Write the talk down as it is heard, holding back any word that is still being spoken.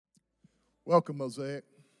Welcome, Mosaic.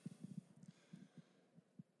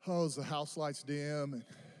 Oh, as the house lights dim and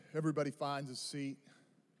everybody finds a seat.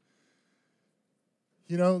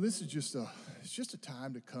 You know, this is just a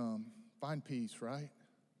time to come, find peace, right?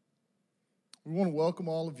 We want to welcome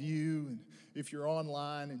all of you, and if you're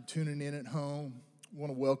online and tuning in at home, we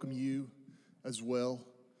want to welcome you as well.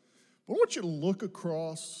 But I want you to look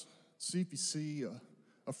across, see if you see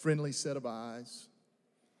a friendly set of eyes.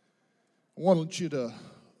 I want you to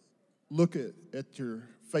look at your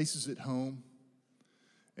faces at home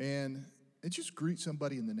and just greet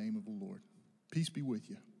somebody in the name of the Lord. Peace be with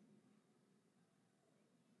you.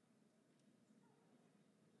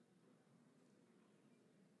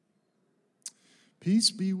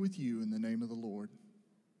 Peace be with you in the name of the Lord.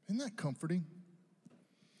 Isn't that comforting?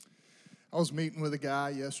 I was meeting with a guy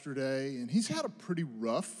yesterday, and he's had a pretty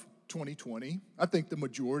rough 2020. I think the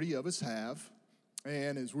majority of us have.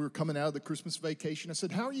 And as we were coming out of the Christmas vacation, I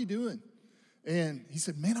said, "How are you doing?" And he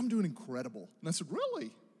said, "Man, I'm doing incredible." And I said,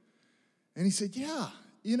 "Really?" And he said, "Yeah,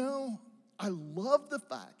 I love the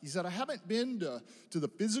fact." He said, "I haven't been to the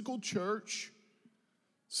physical church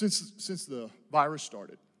since the virus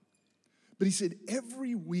started." But he said,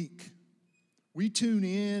 every week we tune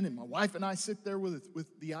in, and my wife and I sit there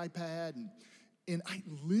with the iPad, and I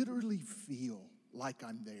literally feel like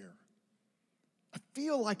I'm there. I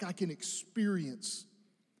feel like I can experience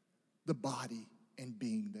the body and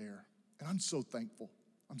being there. And I'm so thankful.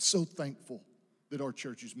 I'm so thankful that our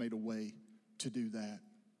church has made a way to do that.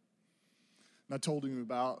 And I told him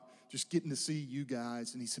about just getting to see you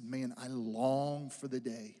guys, and he said, "Man, I long for the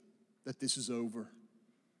day that this is over.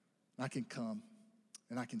 And I can come,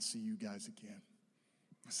 and I can see you guys again."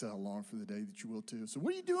 I said, "I long for the day that you will too." So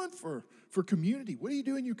what are you doing for community? What do you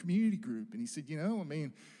do in your community group? And he said,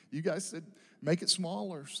 you guys said make it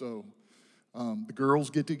smaller. So the girls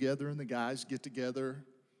get together and the guys get together.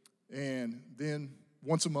 And then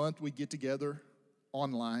once a month we get together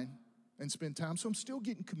online and spend time. So I'm still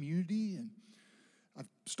getting community, and I've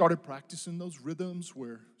started practicing those rhythms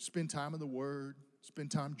where spend time in the Word,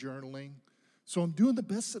 spend time journaling. So I'm doing the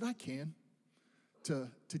best that I can to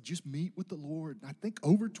just meet with the Lord. And I think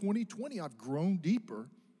over 2020, I've grown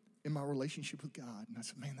deeper in my relationship with God. And I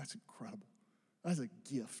said, "Man, that's incredible. That's a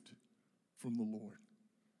gift from the Lord."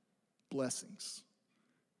 Blessings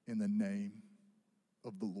in the name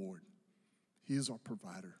of the Lord. He is our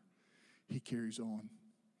provider. He carries on.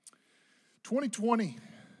 2020,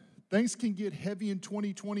 things can get heavy in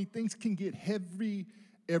 2020. Things can get heavy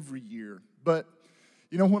every year. But,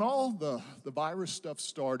 when all the virus stuff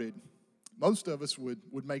started, most of us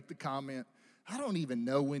would make the comment, "I don't even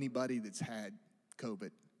know anybody that's had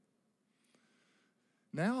COVID."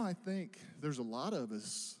 Now I think there's a lot of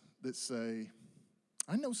us that say,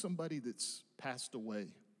 "I know somebody that's passed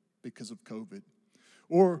away because of COVID."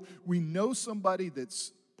 Or we know somebody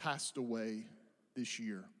that's passed away this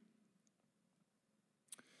year.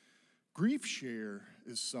 Grief share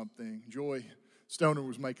is something. Joy Stoner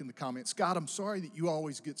was making the comment, "Scott, I'm sorry that you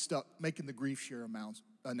always get stuck making the grief share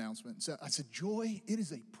announcement." So I said, "Joy, it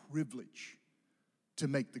is a privilege to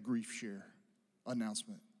make the grief share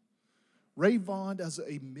announcement." Ray Vaughn does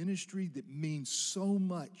a ministry that means so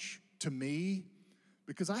much to me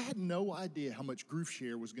because I had no idea how much grief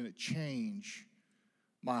share was going to change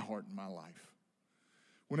my heart and my life.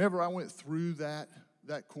 Whenever I went through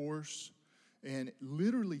that course and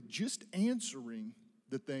literally just answering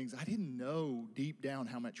the things, I didn't know deep down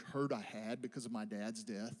how much hurt I had because of my dad's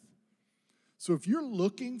death. So if you're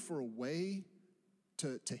looking for a way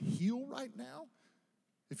to heal right now,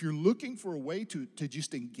 if you're looking for a way to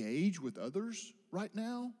just engage with others right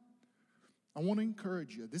now, I want to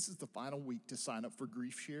encourage you. This is the final week to sign up for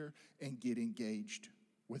Grief Share and get engaged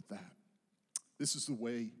with that. This is the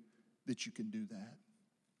way that you can do that.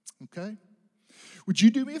 Okay? Would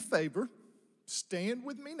you do me a favor? Stand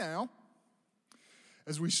with me now.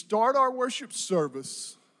 As we start our worship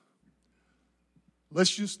service, let's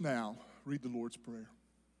just now read the Lord's Prayer.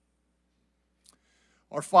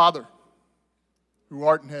 Our Father, who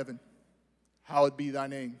art in heaven, hallowed be thy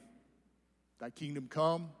name. Thy kingdom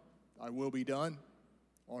come, thy will be done,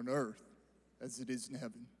 on earth as it is in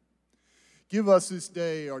heaven. Give us this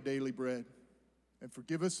day our daily bread, and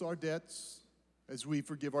forgive us our debts as we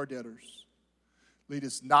forgive our debtors. Lead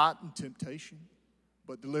us not in temptation,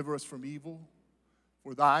 but deliver us from evil.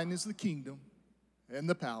 For thine is the kingdom, and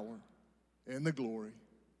the power, and the glory,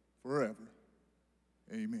 forever.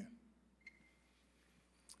 Amen.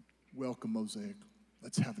 Welcome, Mosaic.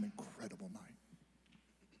 Let's have an incredible night.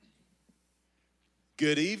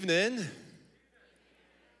 Good evening.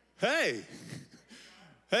 Hey.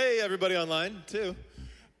 Hey, everybody online, too.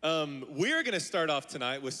 We're going to start off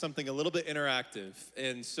tonight with something a little bit interactive.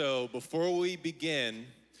 And so before we begin,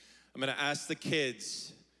 I'm going to ask the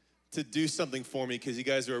kids to do something for me because you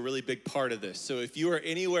guys are a really big part of this. So if you are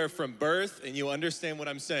anywhere from birth and you understand what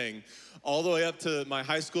I'm saying, all the way up to my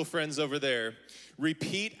high school friends over there,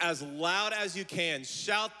 repeat as loud as you can.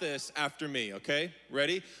 Shout this after me, okay?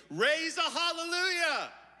 Ready? Raise a hallelujah.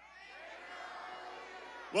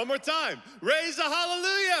 One more time. Raise a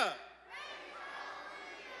hallelujah.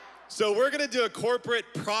 So we're gonna do a corporate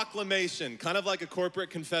proclamation, kind of like a corporate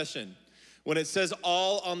confession. When it says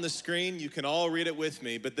all on the screen, you can all read it with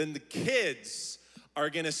me, but then the kids are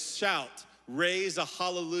gonna shout, raise a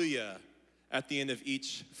hallelujah at the end of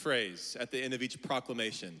each phrase, at the end of each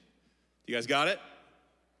proclamation. You guys got it?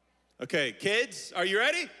 Okay, kids, are you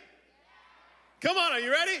ready? Come on, are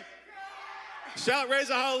you ready? Shout, raise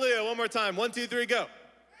a hallelujah, one more time. 1, 2, 3, go.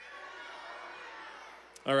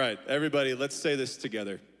 All right, everybody, let's say this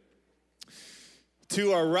together.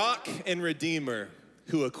 To our rock and redeemer,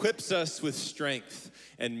 who equips us with strength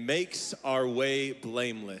and makes our way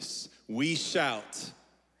blameless, we shout.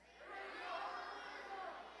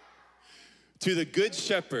 To the good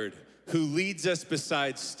shepherd, who leads us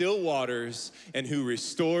beside still waters and who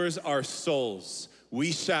restores our souls,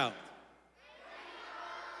 we shout.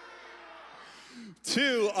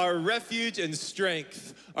 To our refuge and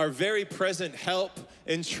strength, our very present help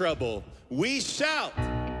in trouble, we shout.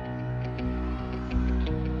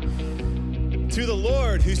 To the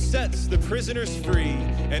Lord who sets the prisoners free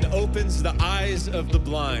and opens the eyes of the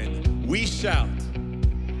blind, we shout.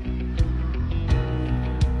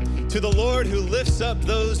 To the Lord who lifts up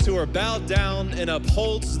those who are bowed down and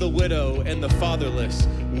upholds the widow and the fatherless,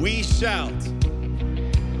 we shout.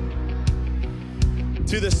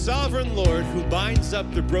 To the sovereign Lord who binds up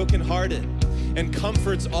the brokenhearted and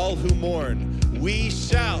comforts all who mourn, we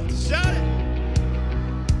shout. Shout it!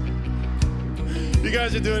 You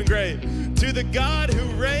guys are doing great. To the God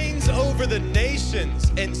who reigns over the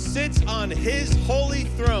nations and sits on his holy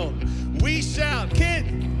throne, we shout. Kid.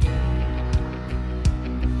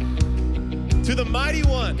 To the mighty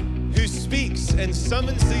one who speaks and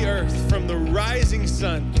summons the earth from the rising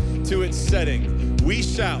sun to its setting, we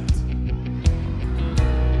shout.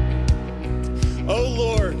 O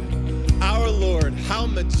Lord, our Lord, how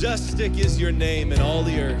majestic is your name in all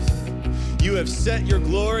the earth. You have set your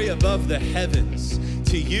glory above the heavens.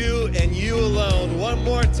 To you and you alone. One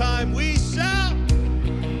more time, we shout.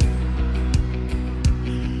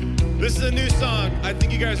 This is a new song. I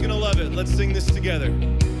think you guys are gonna love it. Let's sing this together.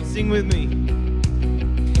 Sing with me.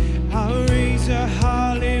 I'll raise a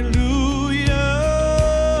hallelujah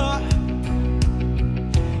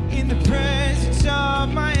in the presence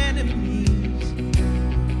of my enemies.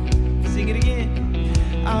 Sing it again.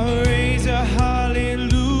 I'll raise a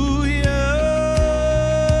hallelujah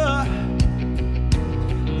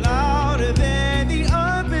louder than the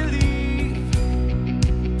unbelief.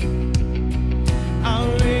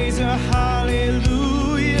 I'll raise a hallelujah.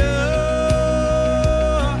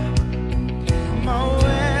 My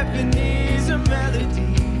weapon is a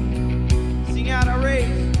melody. Sing out, I'll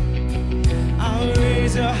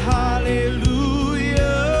raise a hallelujah.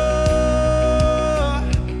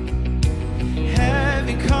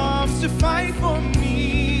 Heaven comes to fight for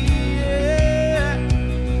me. Yeah.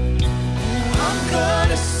 I'm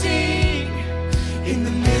gonna sing in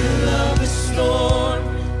the middle of the storm.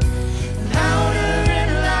 Louder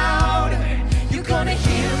and louder, you're gonna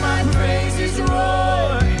hear my praises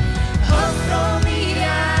roar. Up from the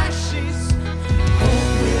ashes,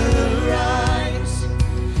 hope will arise.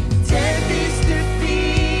 Death is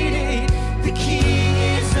defeated, the King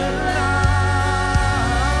is alive.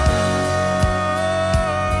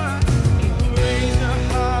 Raise a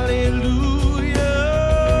hallelujah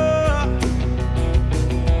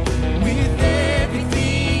with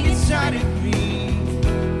everything inside of me.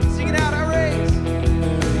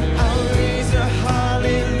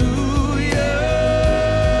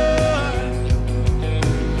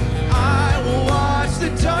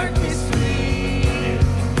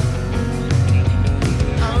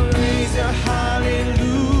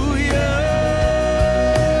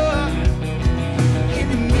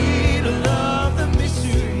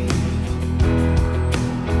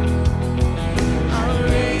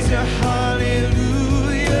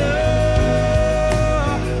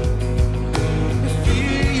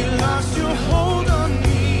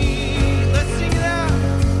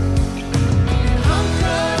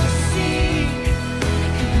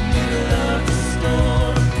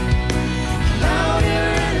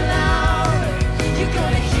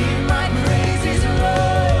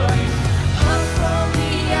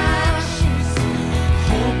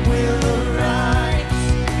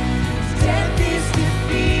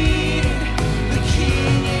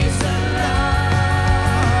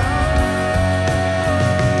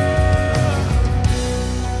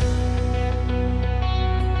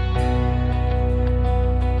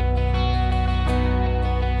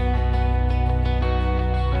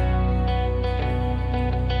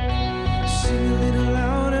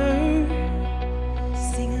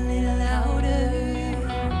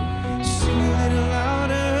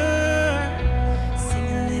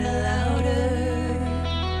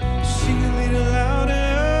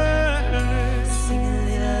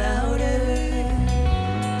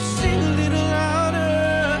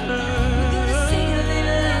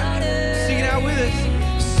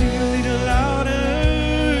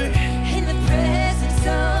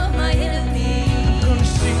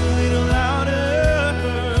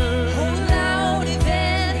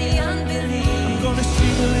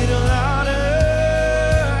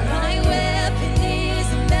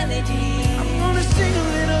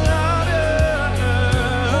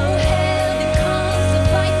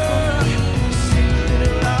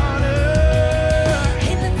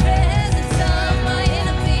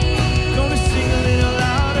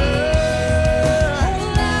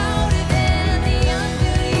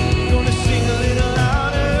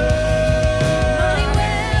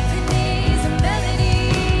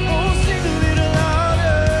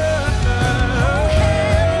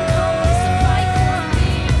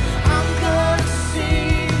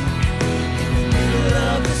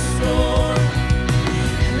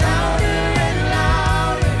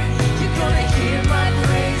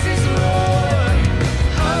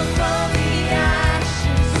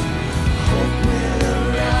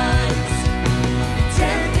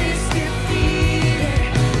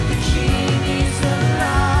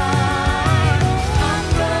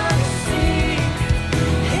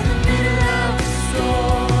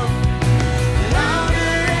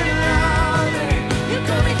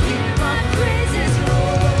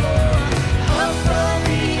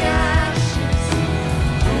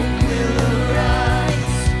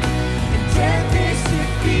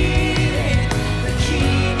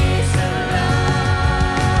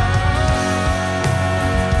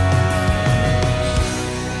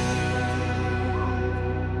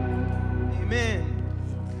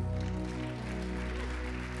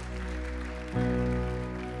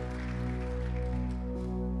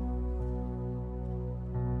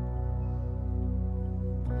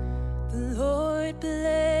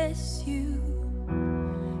 bless you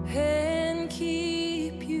and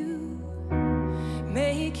keep you.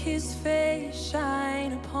 Make his face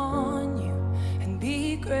shine upon you and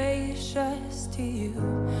be gracious to you.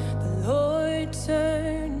 The Lord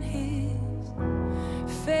turn his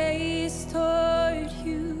face toward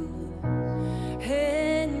you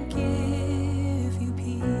and give you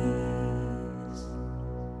peace.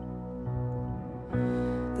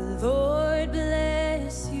 The Lord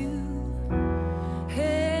bless you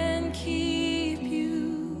and keep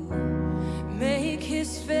you. Make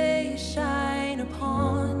his face shine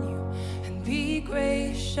upon you and be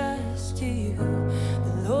gracious to you.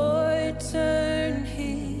 The Lord turn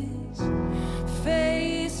his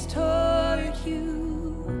face toward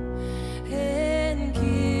you and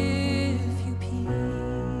give you peace.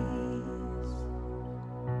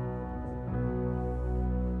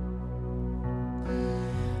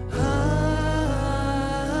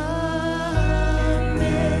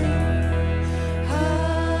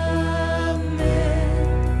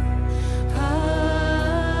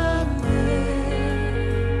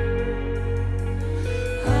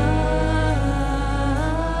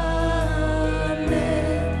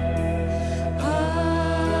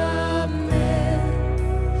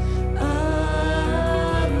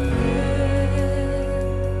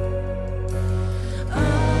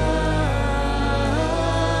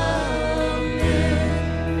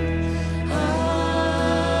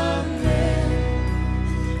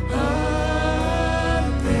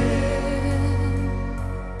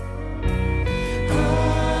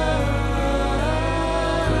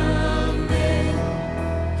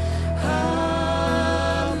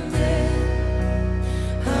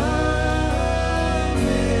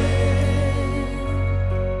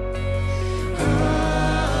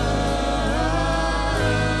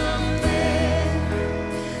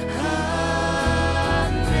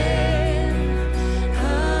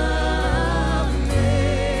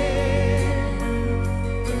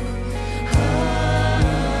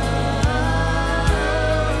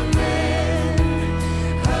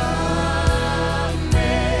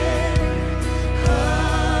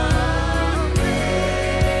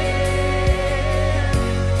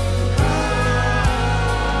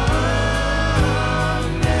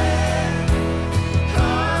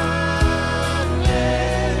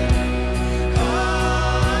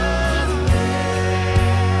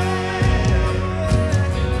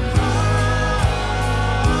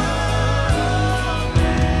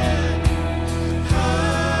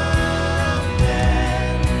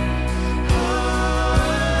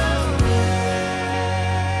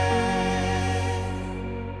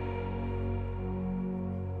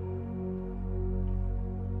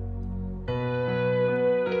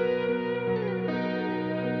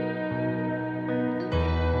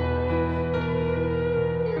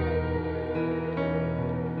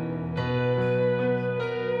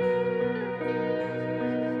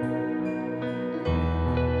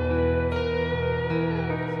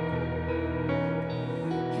 Your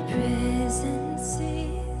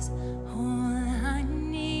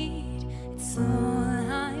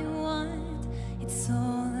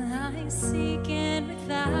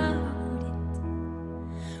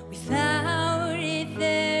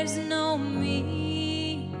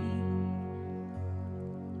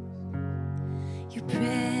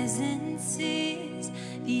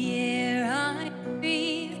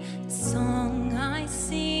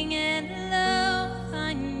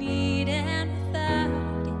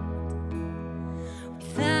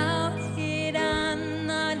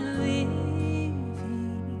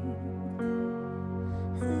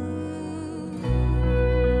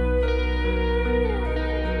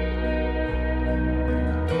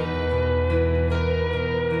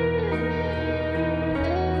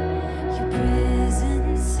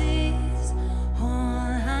presence is all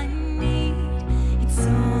I need.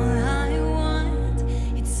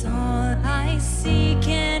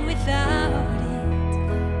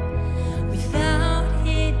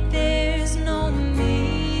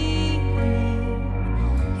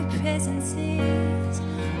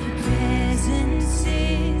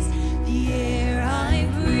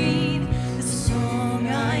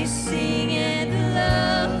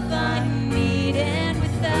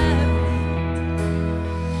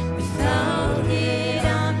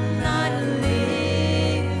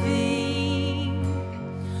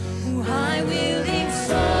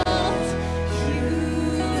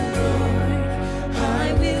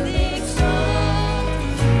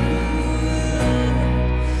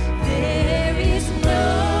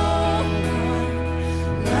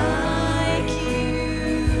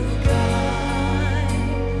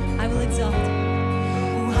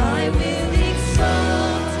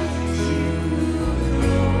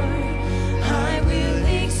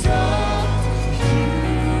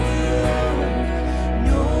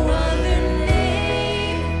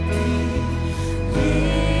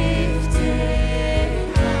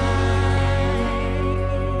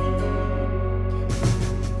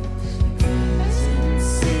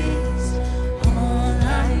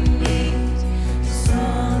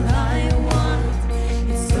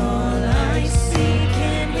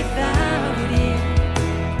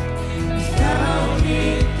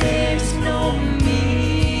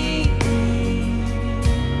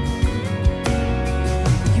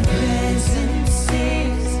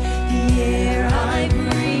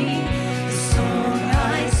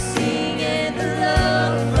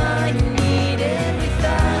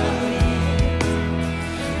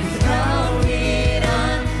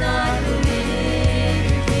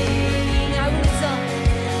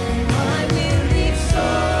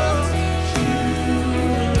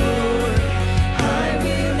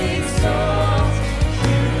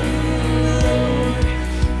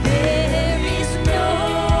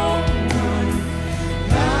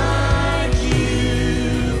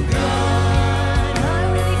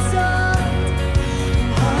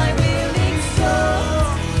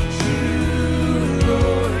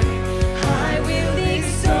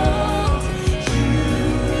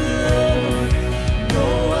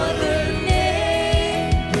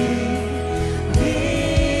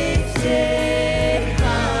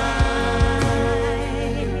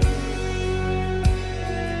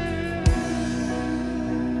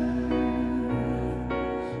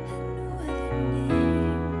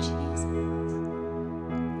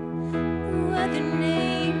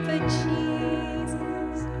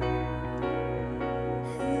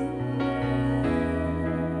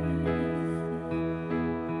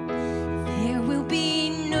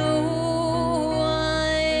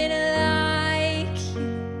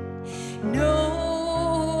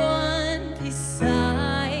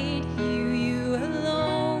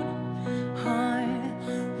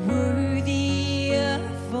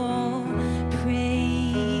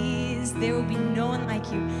 will be no one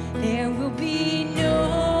like you. There will be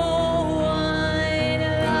no one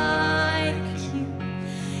like you.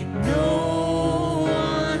 No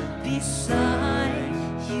one beside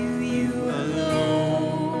you. You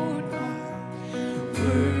alone are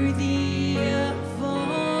worthy of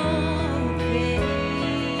all praise.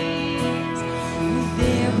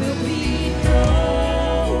 There will be no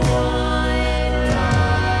one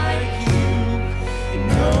like you.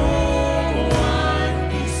 No one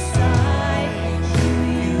beside you.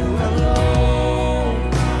 You alone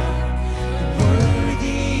are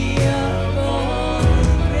worthy of all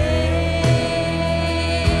praise.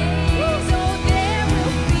 Oh, there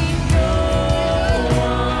will be no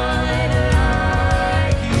one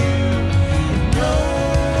like you. No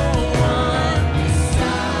one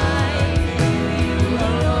beside you. You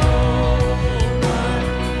alone are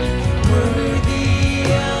worthy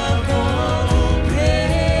of all praise.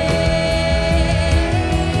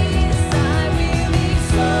 I will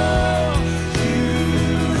exalt you,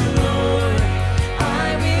 Lord.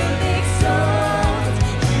 I will exalt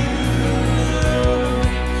you, Lord.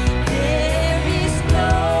 There is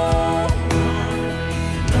no one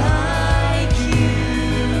like you,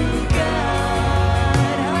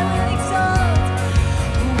 God.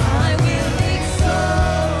 I will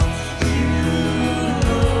exalt you,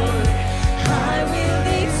 Lord. I will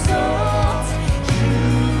exalt you,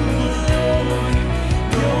 Lord.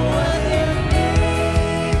 No other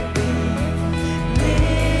name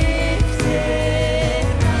lifted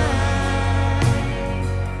high.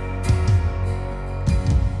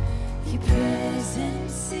 Your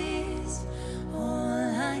presence is all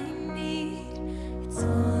I need. It's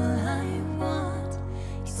all I want.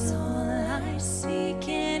 It's all I seek,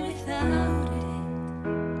 and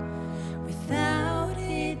without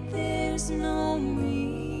it, there's no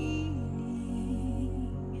meaning.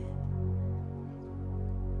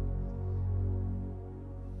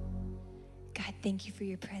 God, thank you for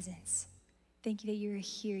your presence. Thank you that you're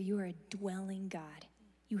here. You are a dwelling God.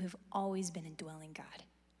 You have always been a dwelling God.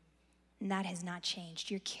 And that has not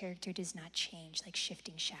changed. Your character does not change like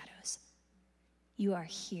shifting shadows. You are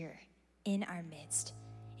here in our midst.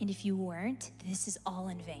 And if you weren't, this is all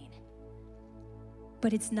in vain.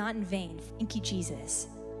 But it's not in vain. Thank you, Jesus.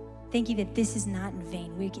 Thank you that this is not in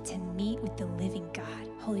vain. We get to meet with the living God.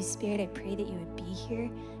 Holy Spirit, I pray that you would be here.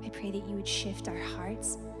 I pray that you would shift our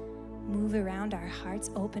hearts, move around our hearts,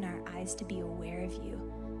 open our eyes to be aware of you,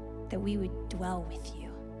 that we would dwell with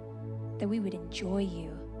you, that we would enjoy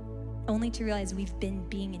you, only to realize we've been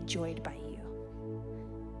being enjoyed by you.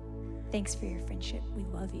 Thanks for your friendship. We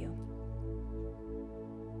love you.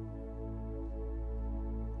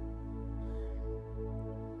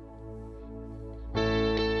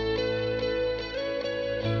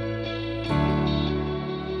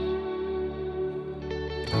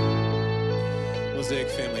 Mosaic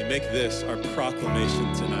family, make this our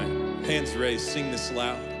proclamation tonight. Hands raised, sing this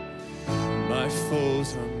loud. My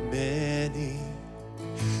foes are many,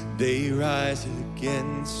 they rise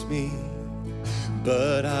against me,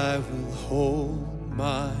 but I will hold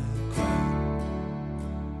my ground.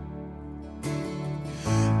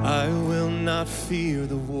 I will not fear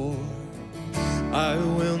the war, I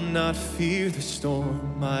will not fear the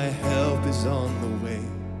storm. My help is on the way,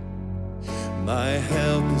 my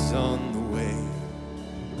help is on the way.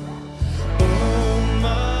 Oh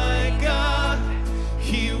my God,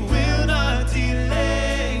 He will not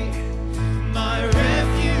delay, my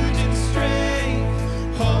refuge and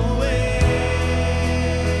strength always.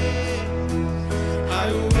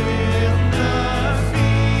 I will not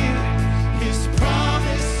fear, His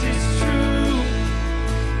promise is true,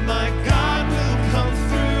 my God will come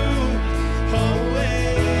through always,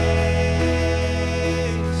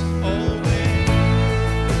 always.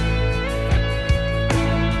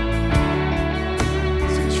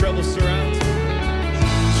 See, trouble surrounds me.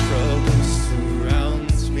 Trouble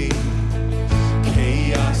surrounds me,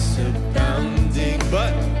 chaos abounding,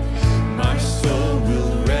 but my soul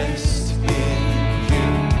will rest in you.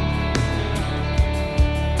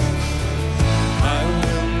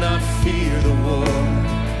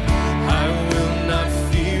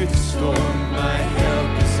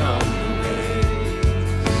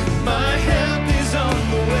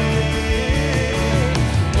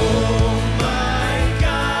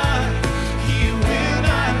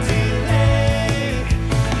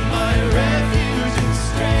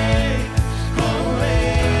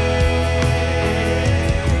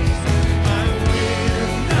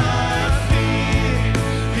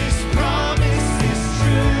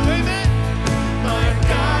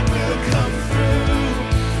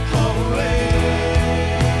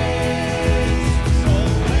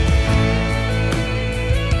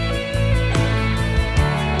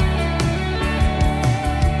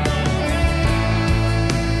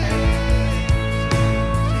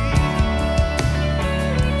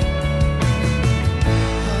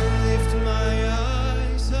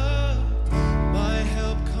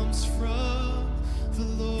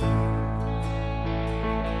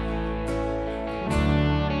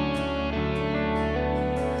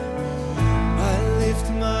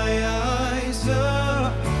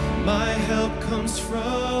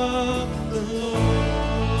 from the Lord.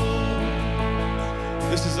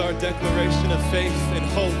 This is our declaration of faith and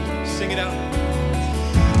hope. Sing it out.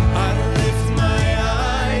 I lift my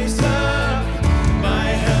eyes up, my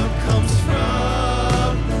help comes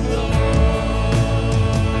from the Lord.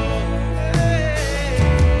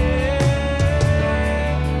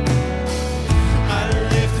 I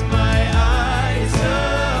lift my eyes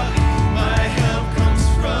up, my help comes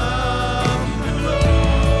from the Lord.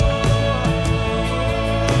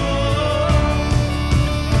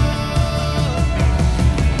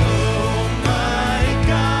 Oh my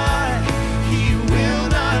God, He will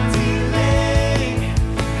not delay.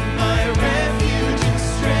 My refuge and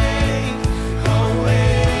strength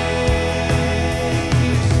always.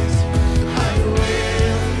 I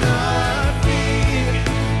will not fear.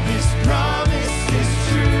 His promise is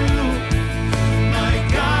true. My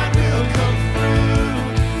God will come through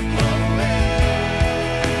always.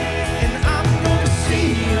 And I'm gonna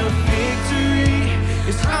see a victory.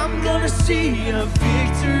 Yes, I'm gonna see a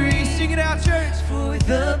victory. Sing it out, church. For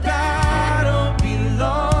the battle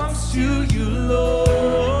belongs to you,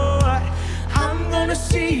 Lord. I'm gonna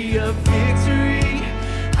see a victory.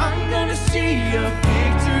 I'm gonna see a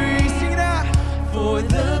victory. Sing it out. For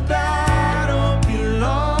the battle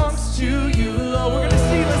belongs to you, Lord. We're gonna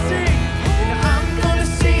see, let's sing. And I'm gonna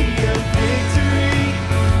see a victory.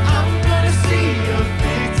 I'm gonna see a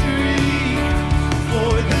victory.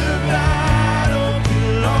 For the battle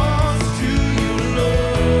belongs to you,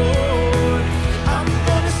 Lord. I'm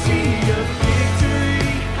gonna see a victory.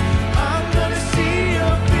 I'm gonna see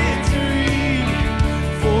a victory.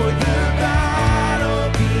 For the battle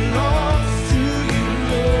belongs to you,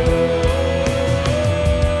 Lord.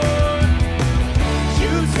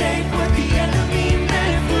 You take what the enemy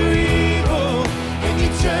meant for evil and you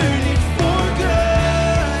turn it for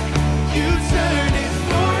good. You turn it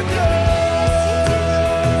for good.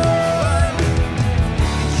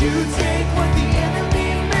 You take what the enemy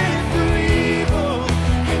meant for evil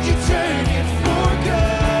and you turn it for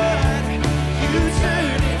good. You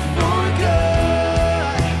turn it for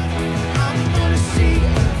good. I'm gonna see a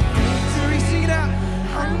victory. Sing it out.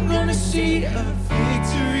 I'm gonna see a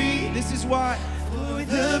victory. This is why. For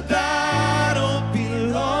the battle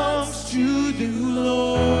belongs to the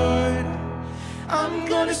Lord. I'm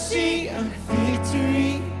gonna see a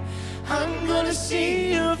victory. I'm gonna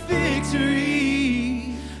see a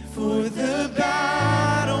victory. For the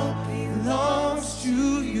battle belongs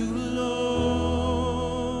to you, Lord.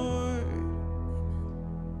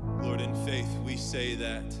 Lord, in faith, we say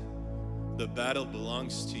that the battle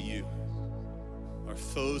belongs to you. Our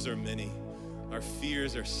foes are many. Our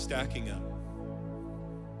fears are stacking up.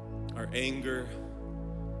 Our anger,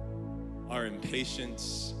 our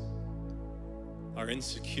impatience, our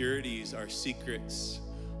insecurities, our secrets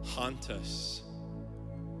haunt us.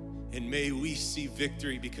 And may we see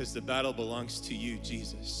victory because the battle belongs to you,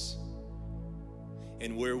 Jesus.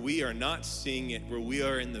 And where we are not seeing it, where we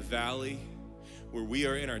are in the valley, where we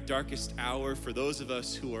are in our darkest hour, for those of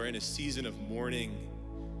us who are in a season of mourning,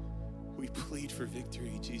 we plead for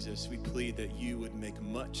victory, Jesus. We plead that you would make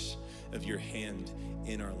much of your hand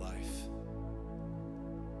in our life.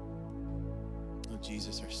 Oh,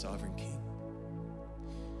 Jesus, our sovereign King.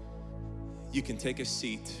 You can take a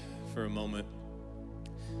seat for a moment.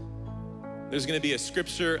 There's gonna be a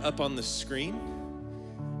scripture up on the screen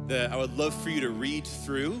that I would love for you to read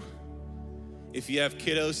through. If you have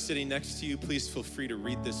kiddos sitting next to you, please feel free to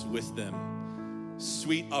read this with them.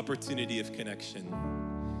 Sweet opportunity of connection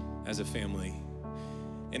as a family.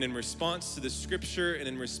 And in response to the scripture and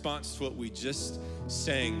in response to what we just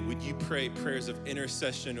sang, would you pray prayers of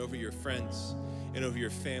intercession over your friends and over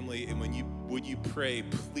your family? And would you pray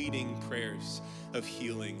pleading prayers of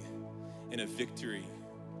healing and of victory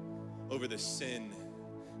over the sin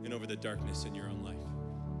and over the darkness in your own life?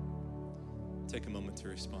 Take a moment to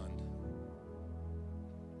respond.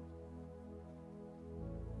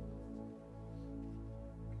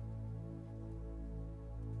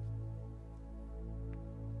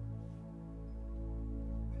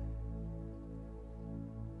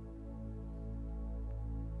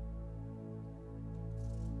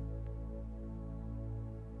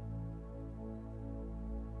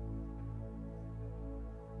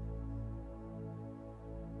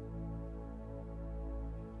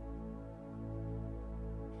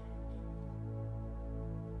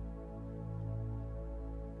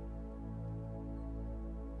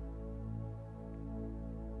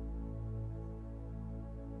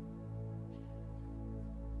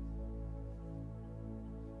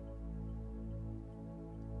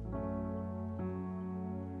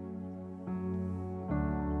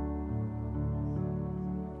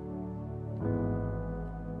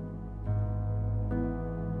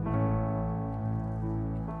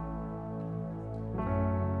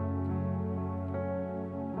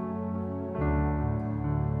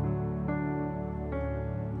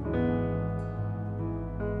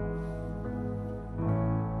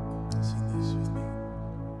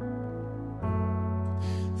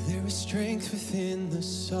 strength within the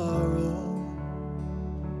sorrow.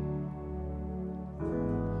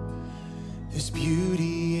 There's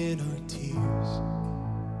beauty in our tears.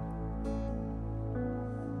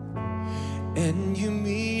 And you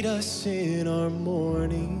meet us in our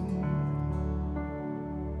mourning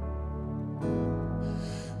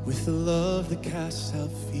with the love that casts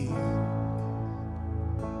out fear.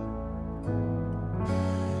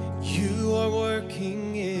 You are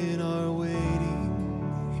working in our waiting.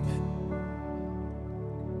 Amen.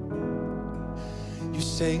 You're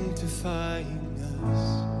sanctifying us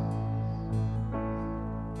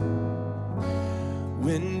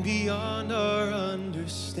when beyond our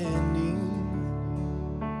understanding.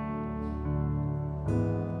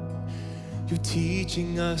 You're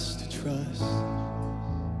teaching us to trust,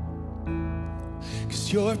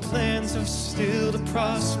 'cause your plans are still to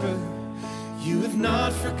prosper. You have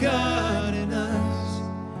not forgotten us.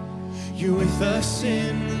 You're with us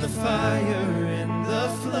in the fire and the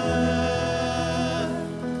flood.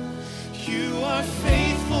 You are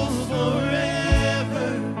faithful forever.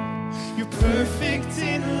 You're perfect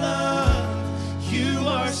in love. You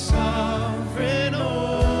are sovereign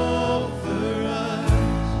over us.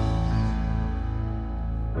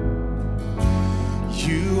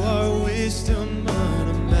 You are wisdom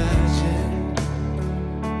unimagined.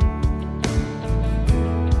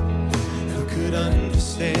 Who could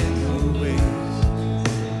understand your ways?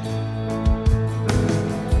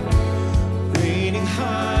 Reigning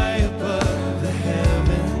high above the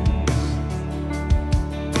heavens,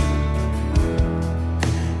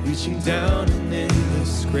 reaching down in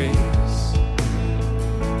endless grace.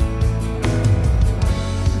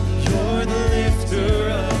 You're the lifter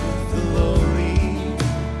of the lowly,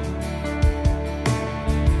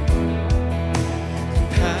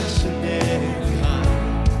 compassionate and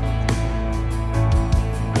kind.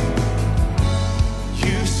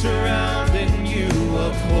 You surround and you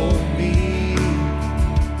uphold me,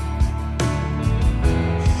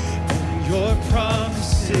 and your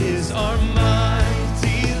promises are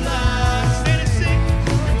mighty lies. Stand and sing.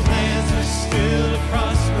 Your plans are still to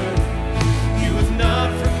prosper. You have not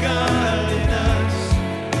forgotten us.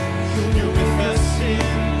 You're with us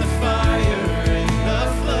in the fire and the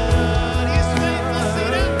flood. He is faithful, sing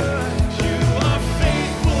it out. You are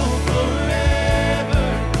faithful forever.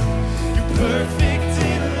 You're perfect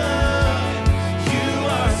in love. You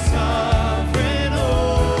are sovereign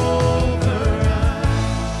over us.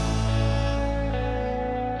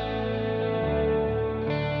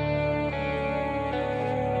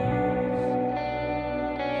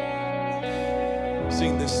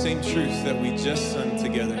 Sing the same truth that we just sung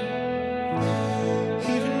together.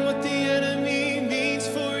 Even what the enemy means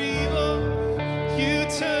for evil, you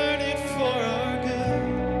turn it for our good.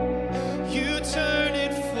 You turn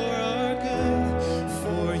it for our good,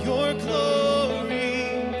 for your glory.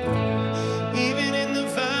 Even in the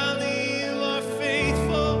valley, you are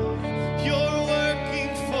faithful. You're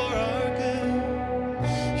working for our good.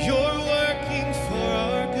 You're working for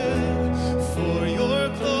our good, for your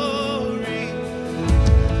glory.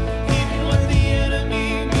 Even what the enemy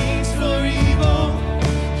means for evil,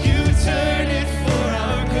 you turn it for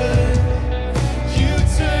our good. You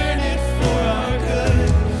turn it for our good,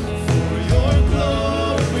 for your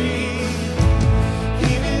glory.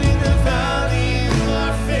 Even in the valley, you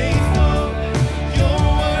are faithful. You're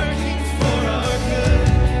working for our good.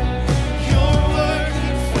 You're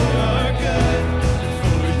working for our good,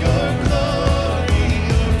 for your glory.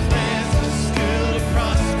 Your plans are still to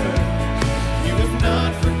prosper. You have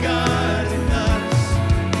not forgotten us.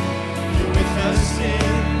 You're with us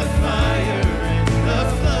in the fire and the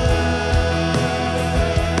flood.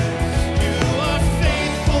 You are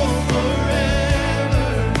faithful forever.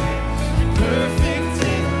 You're perfect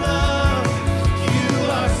in love. You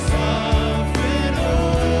are sovereign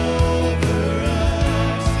over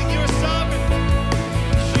us. Sing, you're sovereign.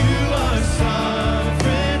 You are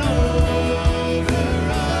sovereign over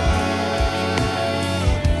us.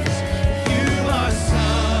 You are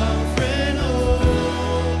sovereign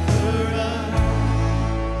over us.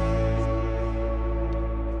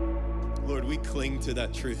 Lord, we cling to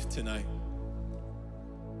that truth tonight.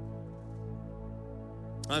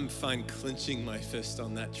 I'm fine clenching my fist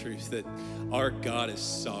on that truth that our God is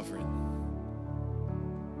sovereign.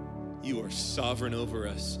 You are sovereign over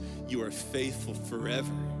us. You are faithful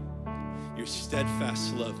forever. Your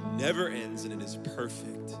steadfast love never ends, and it is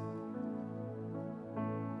perfect.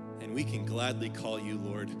 And we can gladly call you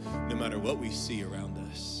Lord, no matter what we see around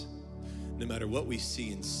us, no matter what we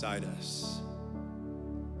see inside us.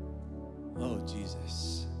 Oh,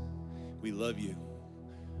 Jesus, we love you,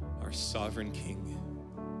 our sovereign King.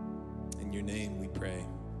 In your name we pray.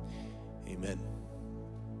 Amen.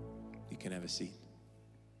 You can have a seat.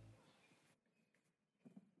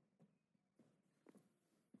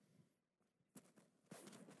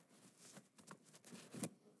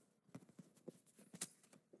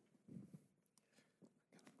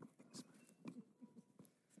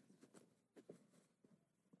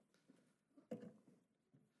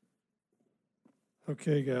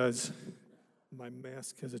 Okay, guys, my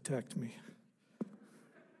mask has attacked me.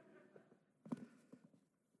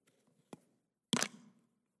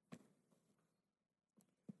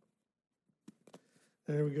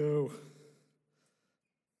 There we go.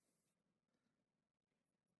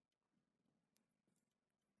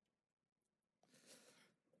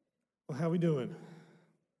 Well, how we doing?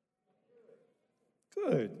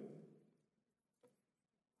 Good.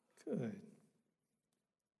 Good.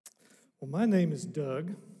 Well, my name is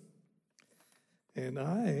Doug, and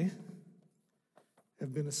I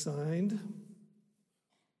have been assigned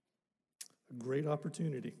a great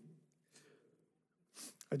opportunity.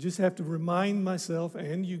 I just have to remind myself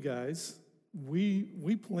and you guys, we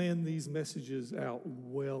plan these messages out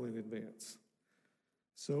well in advance.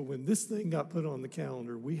 So when this thing got put on the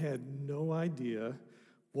calendar, we had no idea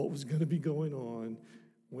what was going to be going on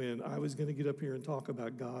when I was going to get up here and talk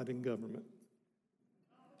about God and government.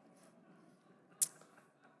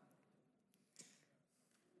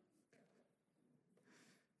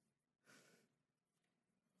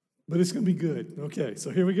 But it's going to be good. Okay,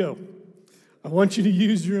 so here we go. I want you to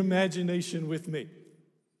use your imagination with me.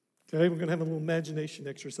 Okay, we're going to have a little imagination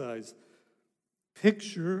exercise.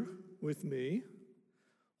 Picture with me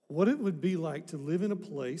what it would be like to live in a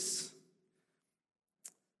place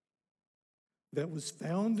that was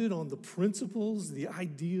founded on the principles, the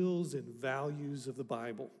ideals, and values of the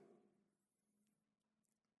Bible,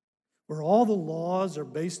 where all the laws are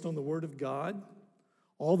based on the Word of God,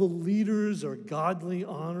 all the leaders are godly,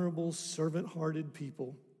 honorable, servant-hearted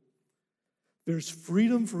people. There's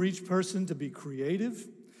freedom for each person to be creative,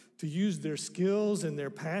 to use their skills and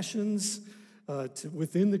their passions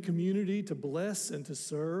within the community to bless and to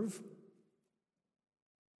serve.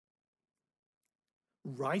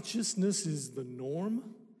 Righteousness is the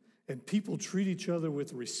norm, and people treat each other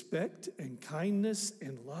with respect and kindness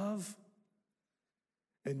and love.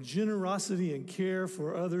 And generosity and care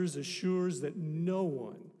for others assures that no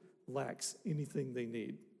one lacks anything they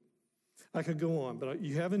need. I could go on, but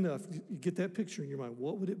you have enough. You get that picture in your mind.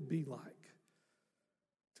 What would it be like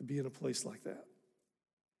to be in a place like that?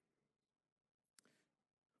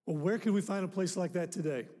 Well, where can we find a place like that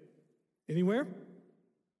today? Anywhere?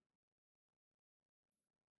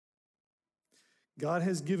 God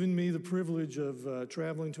has given me the privilege of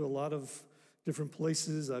traveling to a lot of different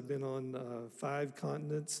places. I've been on 5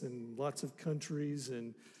 continents and lots of countries,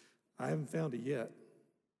 and I haven't found it yet.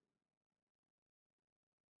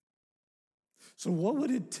 So what would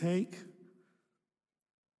it take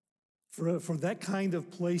for that kind of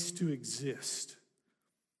place to exist?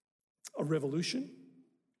 A revolution?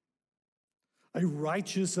 A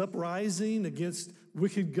righteous uprising against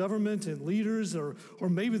wicked government and leaders? Or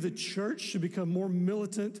maybe the church should become more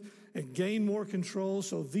militant and gain more control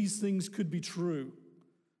so these things could be true.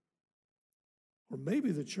 Or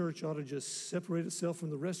maybe the church ought to just separate itself from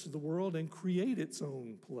the rest of the world and create its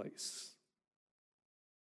own place.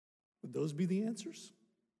 Would those be the answers?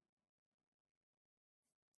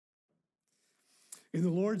 In the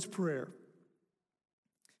Lord's Prayer,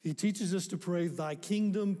 He teaches us to pray, "Thy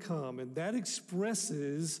kingdom come," and that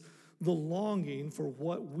expresses the longing for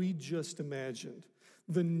what we just imagined.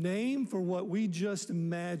 The name for what we just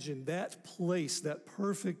imagined, that place, that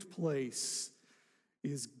perfect place,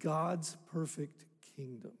 is God's perfect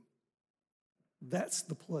kingdom. That's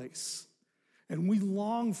the place. And we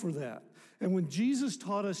long for that. And when Jesus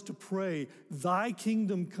taught us to pray, "Thy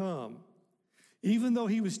kingdom come," even though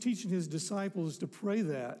He was teaching His disciples to pray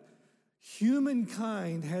that,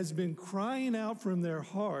 humankind has been crying out from their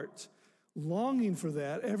heart, longing for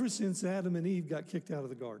that ever since Adam and Eve got kicked out of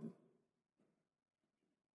the garden.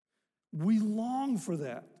 We long for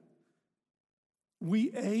that.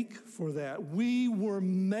 We ache for that. We were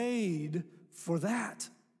made for that.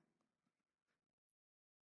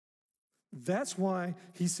 That's why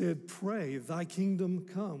He said, "Pray, thy kingdom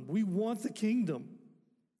come." We want the kingdom.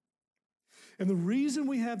 And the reason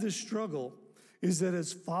we have this struggle is that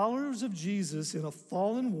as followers of Jesus in a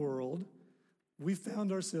fallen world, we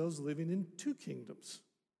found ourselves living in 2 kingdoms.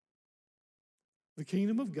 The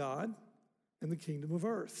kingdom of God and the kingdom of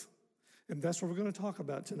earth. And that's what we're going to talk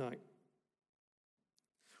about tonight.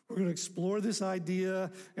 We're going to explore this idea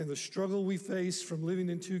and the struggle we face from living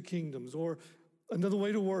in 2 kingdoms. Or another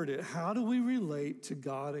way to word it, how do we relate to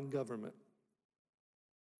God and government?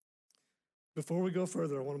 Before we go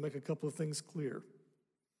further, I want to make a couple of things clear.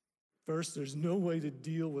 First, there's no way to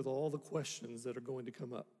deal with all the questions that are going to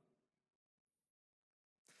come up.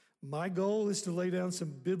 My goal is to lay down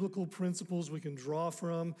some biblical principles we can draw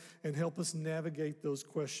from and help us navigate those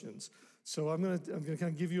questions. So I'm going to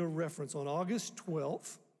kind of give you a reference. On August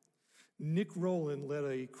 12th, Nick Rowland led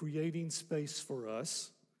a creating space for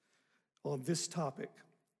us on this topic.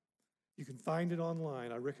 You can find it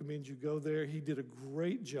online. I recommend you go there. He did a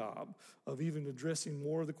great job of even addressing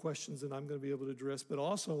more of the questions than I'm going to be able to address, but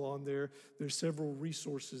also on there, there's several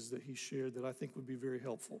resources that he shared that I think would be very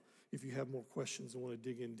helpful if you have more questions and want to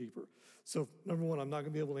dig in deeper. So, number one, I'm not going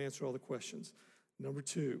to be able to answer all the questions. Number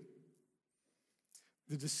two,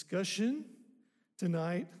 the discussion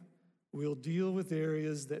tonight will deal with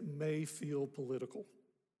areas that may feel political.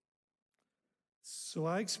 So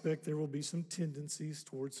I expect there will be some tendencies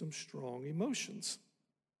towards some strong emotions.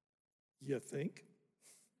 You think?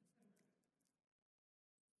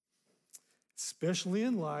 Especially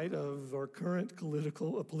in light of our current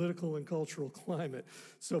political and cultural climate.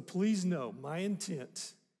 So please know, my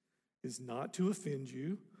intent is not to offend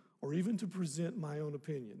you or even to present my own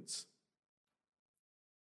opinions.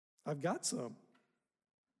 I've got some.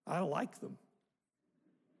 I like them.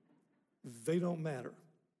 They don't matter.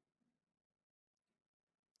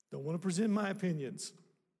 Don't want to present my opinions.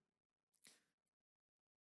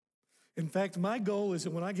 In fact, my goal is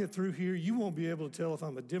that when I get through here, you won't be able to tell if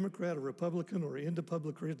I'm a Democrat, a Republican, or into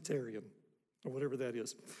publicitarian, or whatever that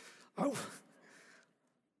is.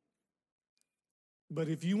 But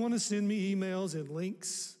if you want to send me emails and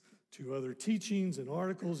links to other teachings and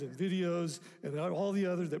articles and videos and all the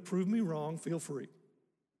others that prove me wrong, feel free.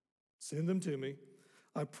 Send them to me.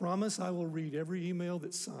 I promise I will read every email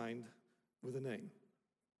that's signed with a name.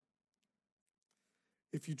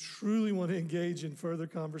 If you truly want to engage in further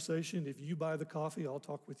conversation, if you buy the coffee, I'll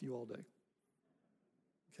talk with you all day.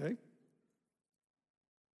 Okay?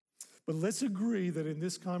 But let's agree that in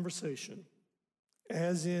this conversation,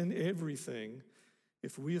 as in everything,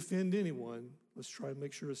 if we offend anyone, let's try to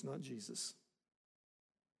make sure it's not Jesus.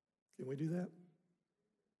 Can we do that?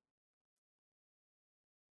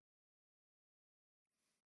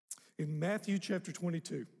 In Matthew chapter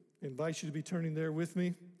 22, I invite you to be turning there with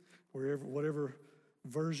me, whatever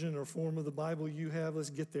version or form of the Bible you have. Let's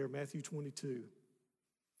get there, Matthew 22.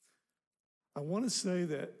 I want to say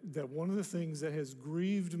that one of the things that has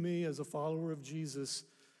grieved me as a follower of Jesus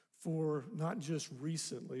for not just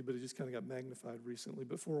recently, but it just kind of got magnified recently,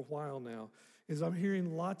 but for a while now, is I'm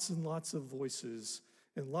hearing lots and lots of voices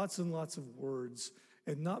and lots of words,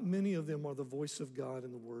 and not many of them are the voice of God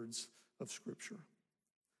and the words of Scripture.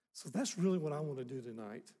 So that's really what I want to do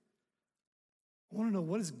tonight. I want to know,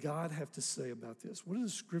 what does God have to say about this? What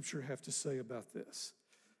does Scripture have to say about this?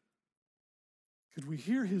 Could we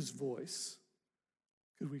hear his voice?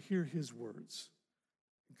 Could we hear his words?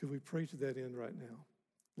 And could we pray to that end right now?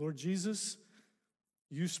 Lord Jesus,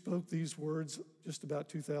 you spoke these words just about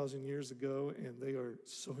 2,000 years ago, and they are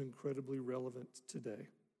so incredibly relevant today.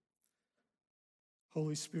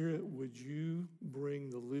 Holy Spirit, would you bring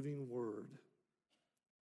the living word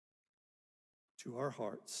to our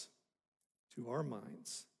hearts, to our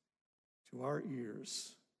minds, to our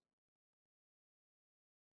ears?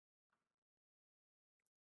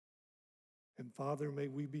 And Father, may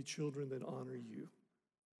we be children that honor you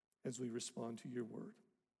as we respond to your word.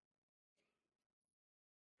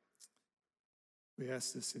 We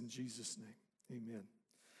ask this in Jesus' name. Amen.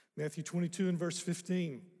 Matthew 22 and verse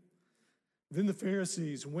 15. Then the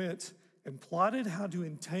Pharisees went and plotted how to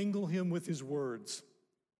entangle him with his words.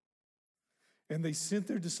 And they sent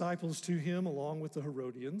their disciples to him along with the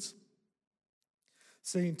Herodians,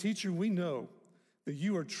 saying, Teacher, we know that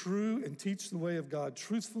you are true and teach the way of God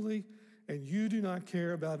truthfully, and you do not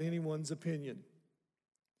care about anyone's opinion,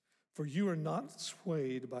 for you are not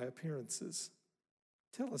swayed by appearances.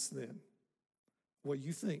 Tell us then what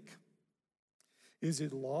you think. Is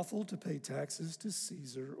it lawful to pay taxes to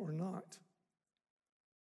Caesar or not?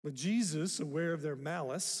 But Jesus, aware of their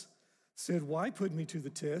malice, said, Why put me to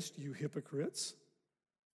the test, you hypocrites?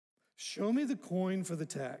 Show me the coin for the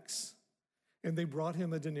tax. And they brought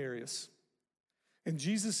him a denarius. And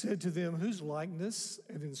Jesus said to them, Whose likeness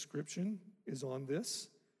and inscription is on this?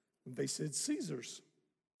 And they said, Caesar's.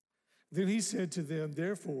 Then he said to them,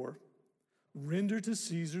 Therefore, render to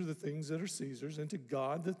Caesar the things that are Caesar's, and to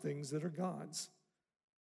God the things that are God's.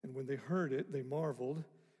 And when they heard it, they marveled,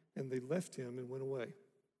 and they left him and went away.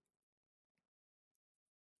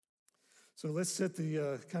 So let's set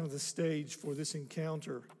the kind of the stage for this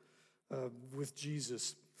encounter with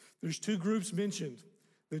Jesus. There's two groups mentioned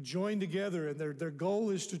that join together, and their goal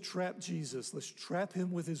is to trap Jesus. Let's trap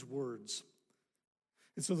him with his words.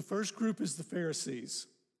 And so the first group is the Pharisees.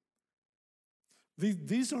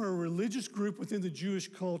 These are a religious group within the Jewish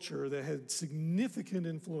culture that had significant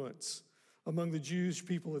influence among the Jewish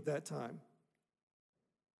people at that time.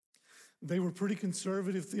 They were pretty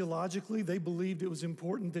conservative theologically. They believed it was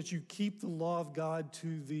important that you keep the law of God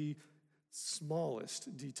to the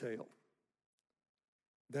smallest detail.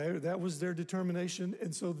 That was their determination,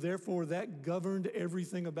 and so therefore that governed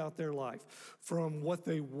everything about their life, from what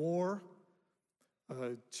they wore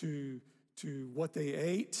to what they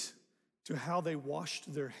ate, to how they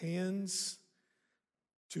washed their hands,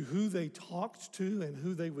 to who they talked to and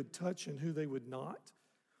who they would touch and who they would not.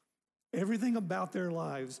 Everything about their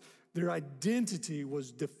lives, their identity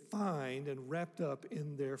was defined and wrapped up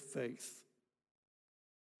in their faith.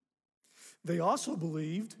 They also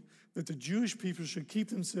believed that the Jewish people should keep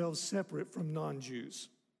themselves separate from non-Jews.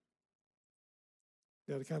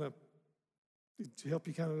 Now, to help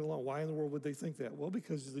you kind of along, why in the world would they think that? Well,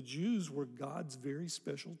 because the Jews were God's very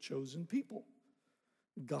special chosen people.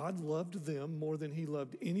 God loved them more than he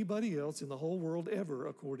loved anybody else in the whole world ever,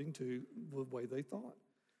 according to the way they thought.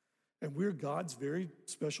 And we're God's very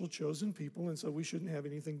special chosen people, and so we shouldn't have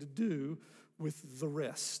anything to do with the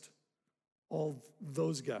rest, all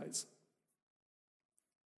those guys.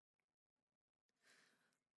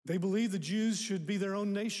 They believe the Jews should be their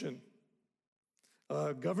own nation,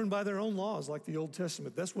 governed by their own laws like the Old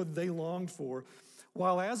Testament. That's what they longed for.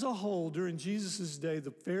 While as a whole, during Jesus' day, the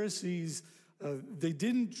Pharisees, they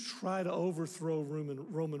didn't try to overthrow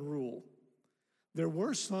Roman rule. There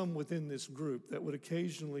were some within this group that would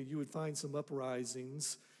occasionally, you would find some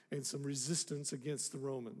uprisings and some resistance against the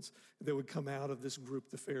Romans that would come out of this group,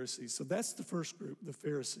 the Pharisees. So that's the first group, the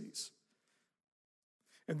Pharisees.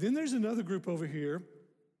 And then there's another group over here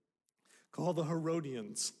called the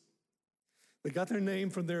Herodians. They got their name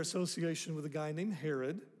from their association with a guy named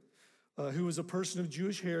Herod, who was a person of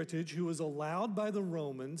Jewish heritage, who was allowed by the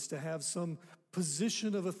Romans to have some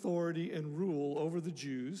position of authority and rule over the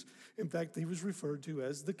Jews. In fact, he was referred to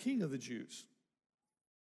as the king of the Jews.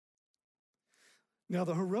 Now,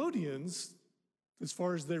 the Herodians, as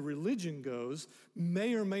far as their religion goes,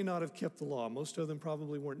 may or may not have kept the law. Most of them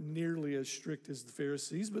probably weren't nearly as strict as the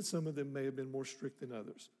Pharisees, but some of them may have been more strict than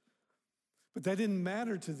others. But that didn't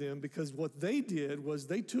matter to them, because what they did was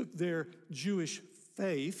they took their Jewish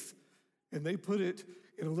faith and they put it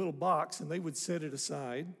in a little box and they would set it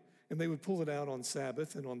aside and they would pull it out on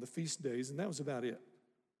Sabbath and on the feast days, and that was about it.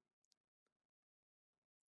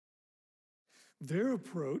 Their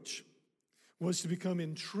approach was to become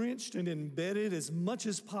entrenched and embedded as much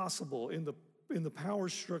as possible in the power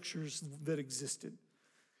structures that existed.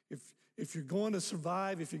 If you're going to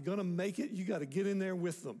survive, if you're going to make it, you got to get in there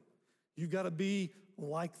with them. You got to be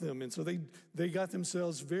like them. And so they got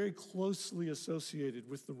themselves very closely associated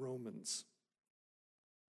with the Romans.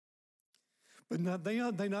 But they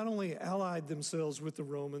not only allied themselves with the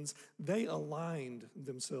Romans, they aligned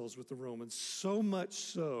themselves with the Romans, so much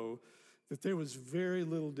so that there was very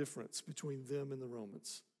little difference between them and the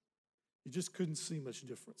Romans. You just couldn't see much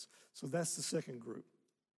difference. So that's the second group.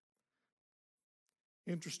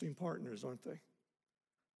 Interesting partners, aren't they?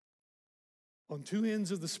 On two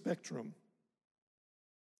ends of the spectrum.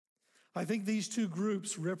 I think these two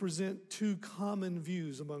groups represent two common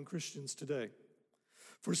views among Christians today.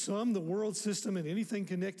 For some, the world system and anything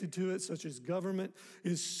connected to it, such as government,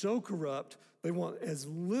 is so corrupt, they want as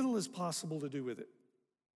little as possible to do with it.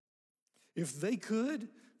 If they could,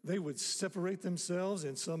 they would separate themselves,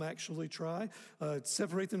 and some actually try,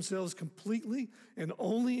 separate themselves completely and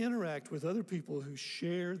only interact with other people who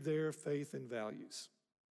share their faith and values.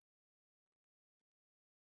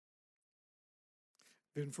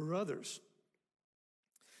 Then for others,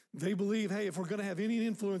 they believe, hey, if we're going to have any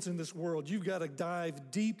influence in this world, you've got to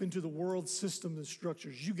dive deep into the world system and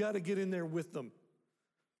structures. You got to get in there with them.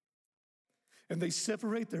 And they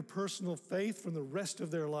separate their personal faith from the rest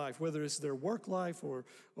of their life, whether it's their work life or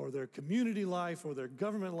their community life or their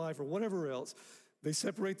government life or whatever else. They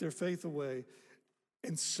separate their faith away,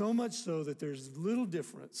 and so much so that there's little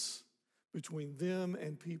difference between them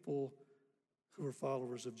and people who are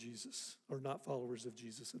followers of Jesus, or not followers of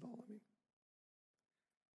Jesus at all.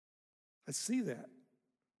 I see that.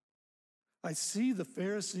 I see the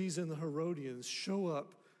Pharisees and the Herodians show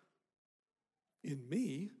up in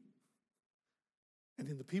me and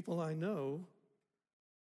in the people I know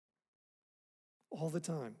all the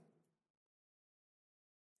time.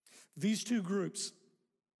 These two groups,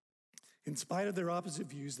 in spite of their opposite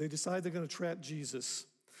views, they decide they're going to trap Jesus.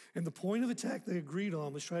 And the point of attack they agreed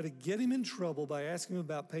on was try to get him in trouble by asking him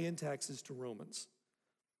about paying taxes to Romans.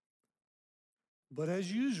 But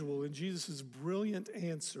as usual, in Jesus' brilliant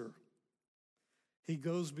answer, He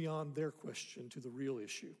goes beyond their question to the real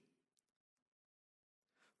issue.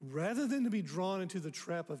 Rather than to be drawn into the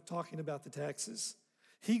trap of talking about the taxes,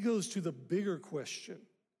 he goes to the bigger question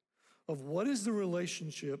of what is the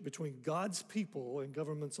relationship between God's people and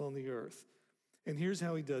governments on the earth. And here's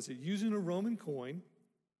how he does it. Using a Roman coin,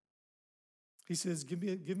 he says, give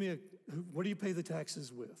me a, what do you pay the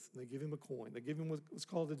taxes with? And they give him a coin. They give him what's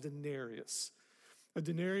called a denarius. A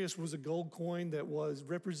denarius was a gold coin that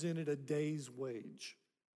represented a day's wage.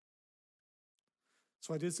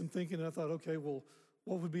 So I did some thinking and I thought, okay, well,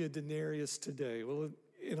 what would be a denarius today? Well,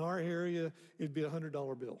 in our area, it'd be a $100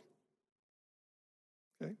 bill.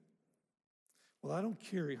 Okay? Well, I don't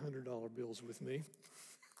carry $100 bills with me.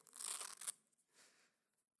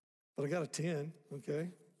 But I got a 10, okay?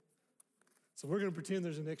 So we're going to pretend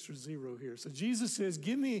there's an extra zero here. So Jesus says,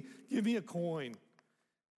 give me a coin.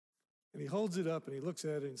 And he holds it up and he looks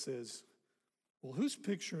at it and says, well, whose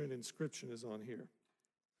picture and inscription is on here?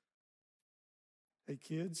 Hey,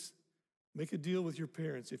 kids, make a deal with your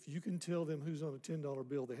parents. If you can tell them who's on a $10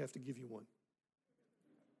 bill, they have to give you one.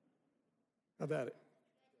 How about it?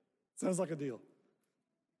 Sounds like a deal.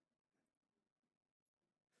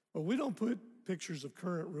 Well, we don't put pictures of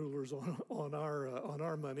current rulers on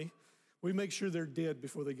our money. We make sure they're dead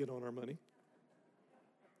before they get on our money.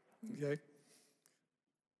 Okay?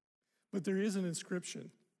 But there is an inscription.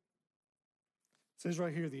 It says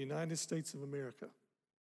right here, the United States of America. It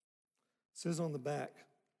says on the back,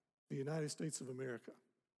 the United States of America.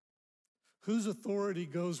 Whose authority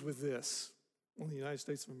goes with this? Well, the United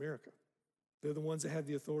States of America. They're the ones that have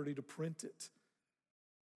the authority to print it.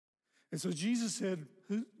 And so Jesus said,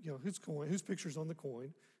 whose picture's on the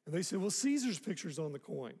coin? And they said, well, Caesar's picture's on the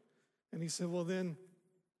coin. And he said, well, then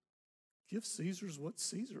give Caesar's what's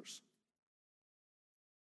Caesar's.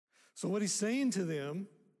 So what he's saying to them,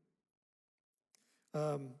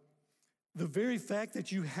 the very fact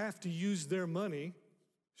that you have to use their money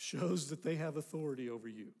shows that they have authority over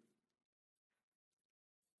you.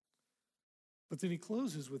 But then he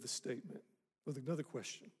closes with a statement, with another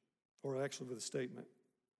question, or actually with a statement.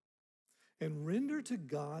 And render to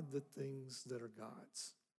God the things that are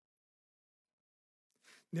God's.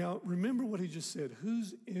 Now, remember what he just said.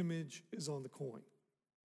 Whose image is on the coin?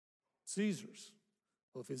 Caesar's.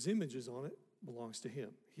 Well, if his image is on it, it belongs to him.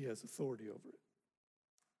 He has authority over it.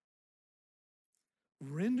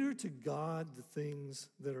 Render to God the things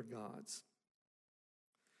that are God's.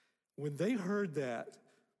 When they heard that,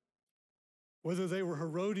 whether they were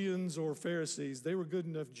Herodians or Pharisees, they were good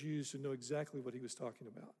enough Jews to know exactly what he was talking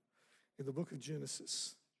about. In the book of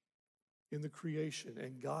Genesis, in the creation,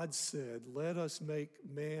 and God said, let us make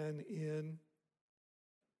man in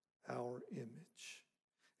our image.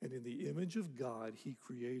 And in the image of God, he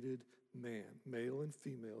created man, male and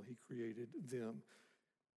female, he created them.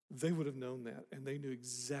 They would have known that, and they knew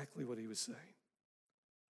exactly what he was saying.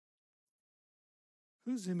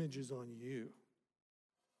 Whose image is on you?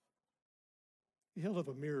 He held up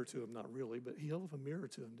a mirror to him, not really, but he held up a mirror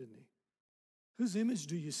to him, didn't he? Whose image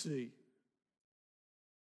do you see?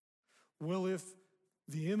 Well, if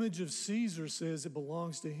the image of Caesar says it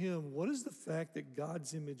belongs to him, what does the fact that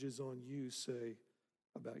God's image is on you say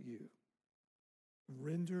about you?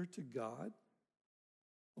 Render to God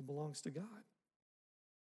what belongs to God.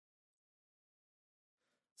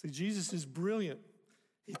 See, Jesus is brilliant.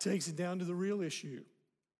 He takes it down to the real issue.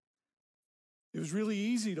 It was really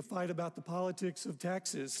easy to fight about the politics of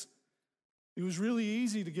taxes. It was really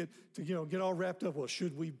easy to get all wrapped up. Well,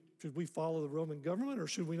 should we follow the Roman government or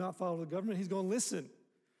should we not follow the government? He's going, listen,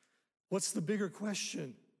 what's the bigger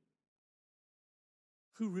question?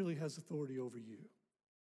 Who really has authority over you?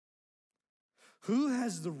 Who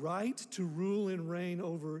has the right to rule and reign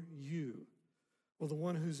over you? Well, the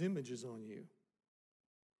one whose image is on you.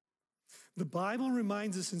 The Bible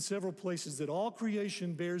reminds us in several places that all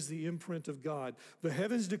creation bears the imprint of God. The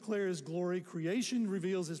heavens declare his glory. Creation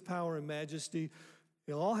reveals his power and majesty.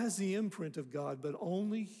 It all has the imprint of God, but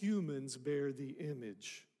only humans bear the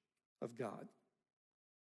image of God.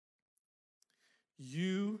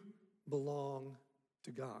 You belong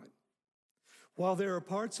to God. While there are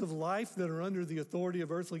parts of life that are under the authority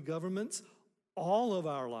of earthly governments, all of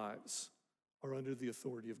our lives are under the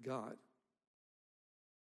authority of God.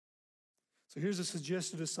 So here's a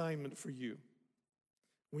suggested assignment for you.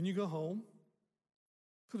 When you go home,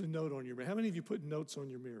 put a note on your mirror. How many of you put notes on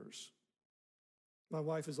your mirrors? My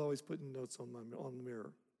wife is always putting notes on the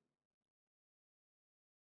mirror.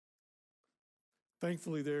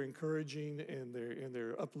 Thankfully, they're encouraging and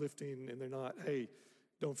they're uplifting, and they're not, hey,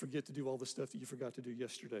 don't forget to do all the stuff that you forgot to do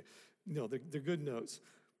yesterday. No, they're good notes.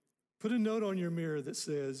 Put a note on your mirror that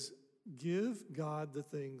says, give God the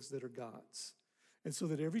things that are God's. And so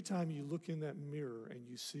that every time you look in that mirror and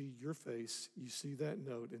you see your face, you see that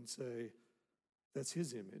note and say, that's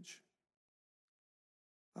his image.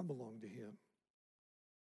 I belong to him.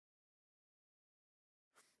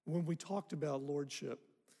 When we talked about Lordship,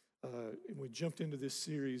 and we jumped into this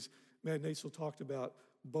series, Matt Naisel talked about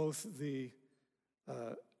both the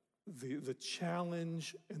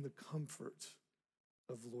challenge and the comfort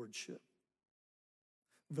of Lordship.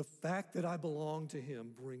 The fact that I belong to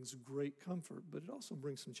him brings great comfort, but it also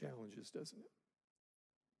brings some challenges, doesn't it?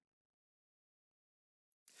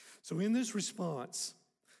 So in this response,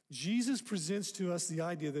 Jesus presents to us the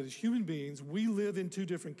idea that as human beings, we live in two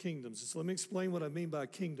different kingdoms. So let me explain what I mean by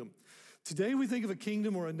kingdom. Today, we think of a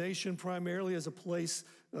kingdom or a nation primarily as a place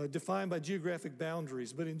defined by geographic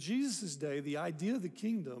boundaries. But in Jesus' day, the idea of the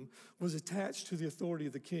kingdom was attached to the authority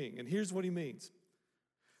of the king. And here's what he means.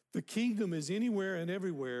 The kingdom is anywhere and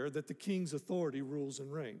everywhere that the king's authority rules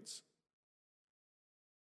and reigns.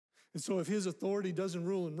 And so if his authority doesn't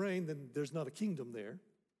rule and reign, then there's not a kingdom there.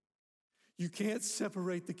 You can't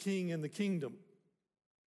separate the king and the kingdom.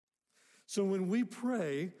 So when we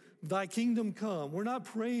pray, thy kingdom come, we're not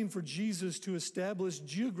praying for Jesus to establish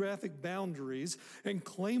geographic boundaries and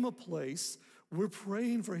claim a place. We're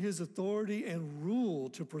praying for his authority and rule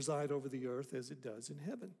to preside over the earth as it does in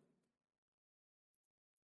heaven.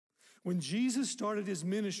 When Jesus started his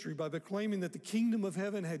ministry by proclaiming that the kingdom of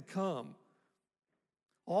heaven had come,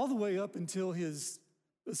 all the way up until his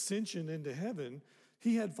ascension into heaven,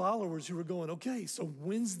 he had followers who were going, okay, so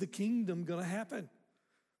when's the kingdom going to happen?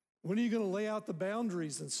 When are you going to lay out the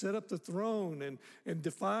boundaries and set up the throne and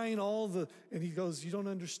define all the... And he goes, you don't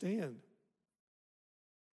understand.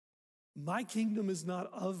 My kingdom is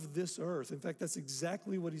not of this earth. In fact, that's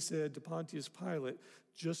exactly what he said to Pontius Pilate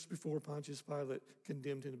just before Pontius Pilate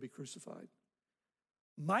condemned him to be crucified.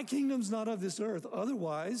 My kingdom's not of this earth.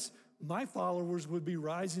 Otherwise, my followers would be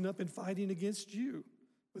rising up and fighting against you.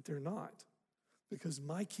 But they're not. Because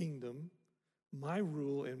my kingdom, my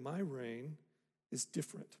rule, and my reign is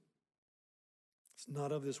different. It's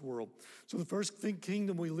not of this world. So the first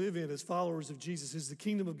kingdom we live in as followers of Jesus is the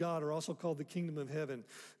kingdom of God, or also called the kingdom of heaven.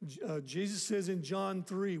 Jesus says in John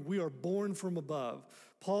 3, we are born from above.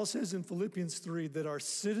 Paul says in Philippians 3 that our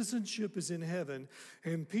citizenship is in heaven.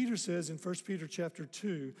 And Peter says in 1 Peter chapter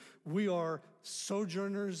 2, we are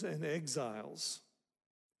sojourners and exiles.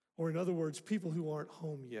 Or in other words, people who aren't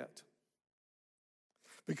home yet.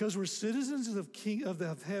 Because we're citizens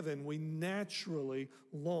of heaven, we naturally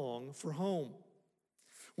long for home.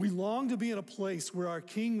 We long to be in a place where our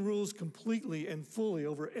King rules completely and fully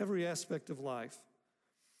over every aspect of life.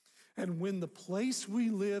 And when the place we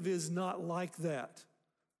live is not like that,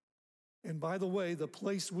 and by the way, the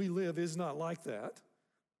place we live is not like that,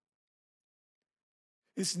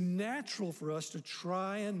 it's natural for us to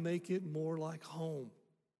try and make it more like home.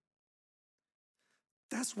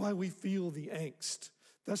 That's why we feel the angst.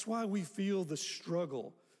 That's why we feel the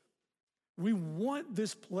struggle. We want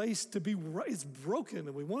this place to be right. It's broken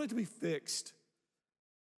and we want it to be fixed.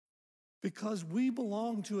 Because we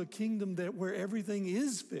belong to a kingdom where everything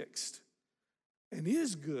is fixed and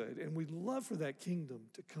is good, and we'd love for that kingdom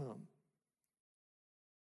to come.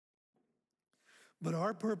 But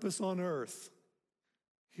our purpose on earth,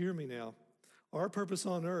 hear me now, our purpose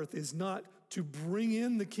on earth is not to bring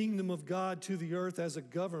in the kingdom of God to the earth as a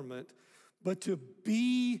government, but to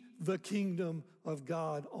be the kingdom of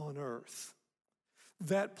God on earth.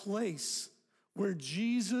 That place where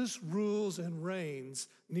Jesus rules and reigns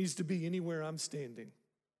needs to be anywhere I'm standing.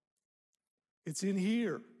 It's in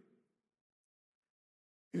here.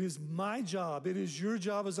 It is my job. It is your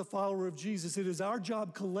job as a follower of Jesus. It is our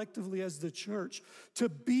job collectively as the church to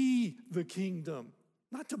be the kingdom,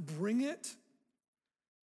 not to bring it,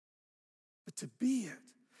 but to be it.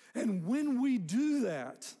 And when we do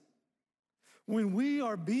that, when we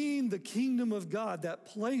are being the kingdom of God, that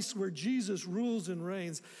place where Jesus rules and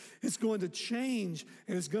reigns, it's going to change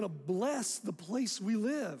and it's going to bless the place we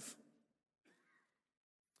live.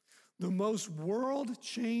 The most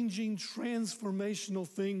world-changing, transformational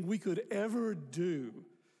thing we could ever do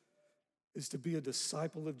is to be a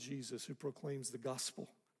disciple of Jesus who proclaims the gospel,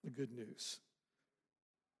 the good news.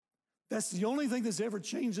 That's the only thing that's ever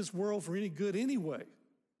changed this world for any good anyway.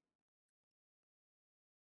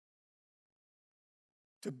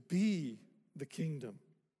 To be the kingdom.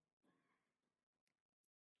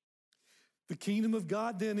 The kingdom of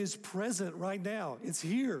God then is present right now. It's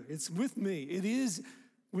here. It's with me. It is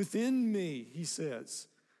within me, he says.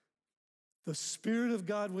 The Spirit of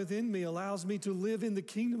God within me allows me to live in the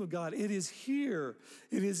kingdom of God. It is here.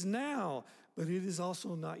 It is now, but it is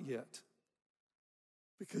also not yet.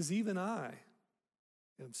 Because even I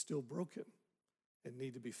am still broken and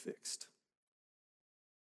need to be fixed.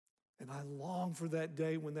 And I long for that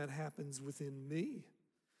day when that happens within me.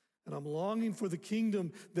 And I'm longing for the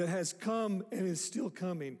kingdom that has come and is still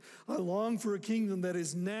coming. I long for a kingdom that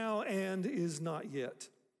is now and is not yet.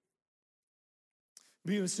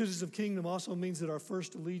 Being a citizen of kingdom also means that our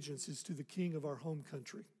first allegiance is to the king of our home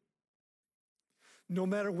country. No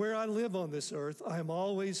matter where I live on this earth, I am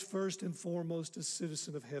always first and foremost a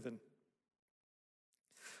citizen of heaven.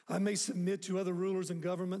 I may submit to other rulers and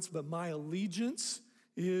governments, but my allegiance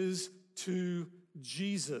is to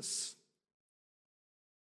Jesus.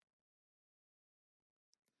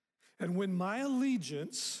 And when my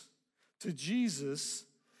allegiance to Jesus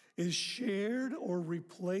is shared or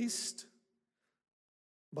replaced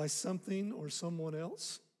by something or someone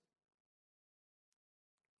else,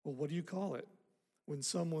 well, what do you call it when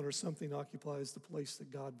someone or something occupies the place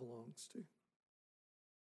that God belongs to?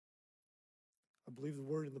 I believe the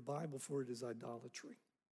word in the Bible for it is idolatry.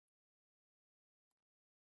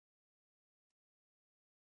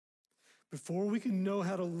 Before we can know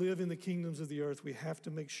how to live in the kingdoms of the earth, we have to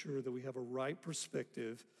make sure that we have a right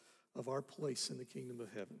perspective of our place in the kingdom of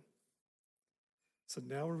heaven. So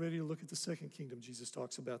now we're ready to look at the second kingdom Jesus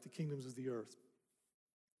talks about, the kingdoms of the earth.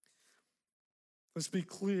 Let's be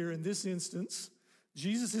clear, in this instance,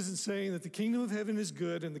 Jesus isn't saying that the kingdom of heaven is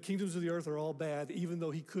good and the kingdoms of the earth are all bad, even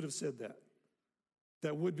though he could have said that.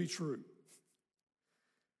 That would be true.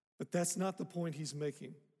 But that's not the point he's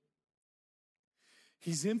making.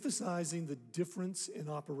 He's emphasizing the difference in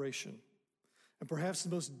operation. And perhaps the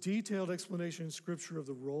most detailed explanation in Scripture of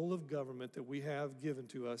the role of government that we have given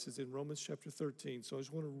to us is in Romans chapter 13. So I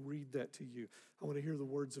just want to read that to you. I want to hear the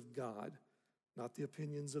words of God, not the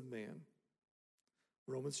opinions of man.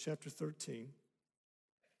 Romans chapter 13.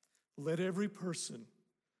 Let every person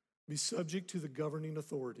be subject to the governing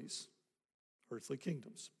authorities, earthly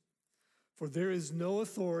kingdoms. For there is no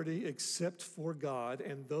authority except for God,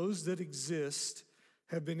 and those that exist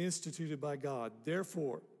have been instituted by God.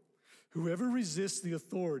 Therefore, whoever resists the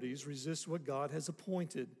authorities resists what God has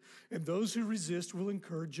appointed, and those who resist will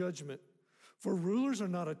incur judgment. For rulers are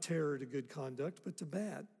not a terror to good conduct, but to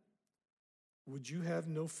bad. Would you have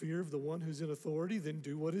no fear of the one who's in authority? Then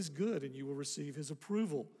do what is good, and you will receive his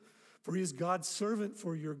approval. For he is God's servant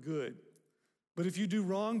for your good. But if you do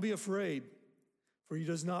wrong, be afraid, for he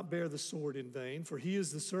does not bear the sword in vain, for he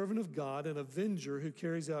is the servant of God, an avenger who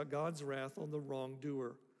carries out God's wrath on the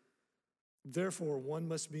wrongdoer. Therefore, one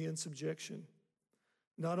must be in subjection,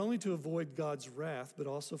 not only to avoid God's wrath, but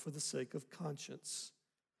also for the sake of conscience.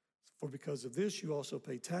 For because of this, you also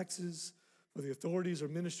pay taxes, for the authorities are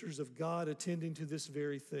ministers of God, attending to this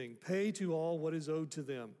very thing. Pay to all what is owed to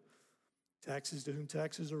them. Taxes to whom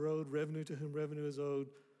taxes are owed, revenue to whom revenue is owed,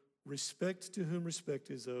 respect to whom respect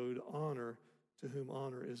is owed, honor to whom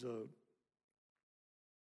honor is owed.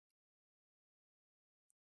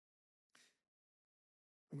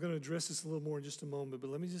 I'm going to address this a little more in just a moment, but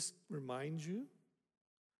let me just remind you,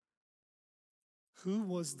 who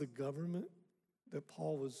was the government that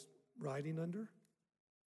Paul was writing under?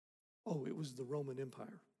 Oh, it was the Roman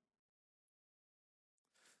Empire.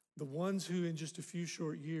 The ones who in just a few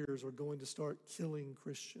short years are going to start killing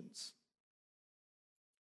Christians.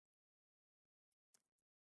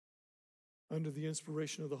 Under the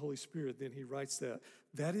inspiration of the Holy Spirit, then he writes that.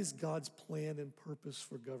 That is God's plan and purpose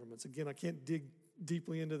for governments. Again, I can't dig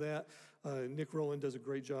deeply into that. Nick Rowland does a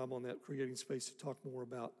great job on that, creating space to talk more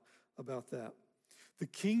about that. The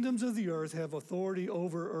kingdoms of the earth have authority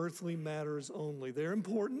over earthly matters only. They're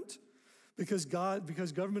important because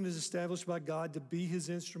government is established by God to be his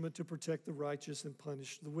instrument to protect the righteous and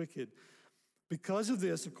punish the wicked. Because of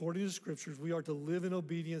this, according to the scriptures, we are to live in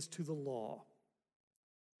obedience to the law.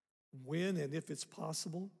 When and if it's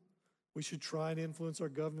possible, we should try and influence our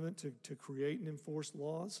government to create and enforce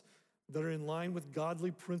laws that are in line with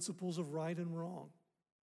godly principles of right and wrong.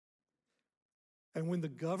 And when the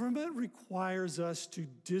government requires us to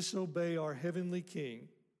disobey our heavenly King,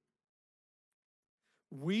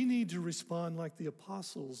 we need to respond like the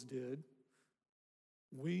apostles did.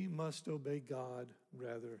 We must obey God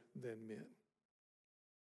rather than men.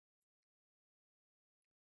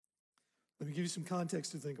 Let me give you some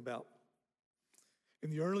context to think about. In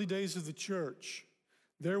the early days of the church,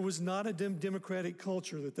 there was not a democratic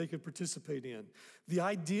culture that they could participate in. The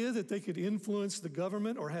idea that they could influence the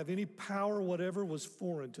government or have any power, whatever, was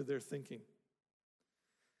foreign to their thinking.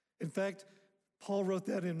 In fact, Paul wrote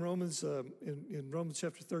that in Romans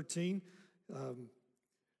chapter 13,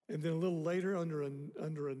 and then a little later,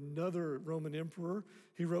 under another Roman emperor,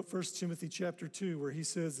 he wrote 1 Timothy chapter 2, where he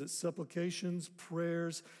says that supplications,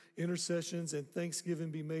 prayers, intercessions, and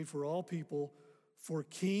thanksgiving be made for all people, for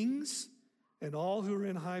kings and all who are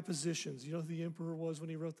in high positions. You know who the emperor was when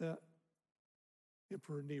he wrote that?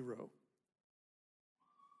 Emperor Nero.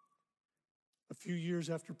 A few years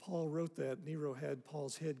after Paul wrote that, Nero had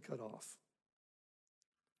Paul's head cut off.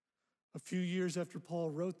 A few years after Paul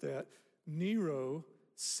wrote that, Nero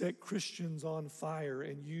set Christians on fire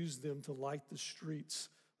and used them to light the streets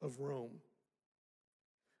of Rome.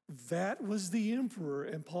 That was the emperor,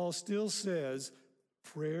 and Paul still says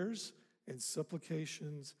prayers and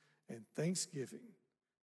supplications and thanksgiving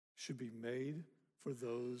should be made for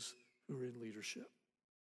those who are in leadership.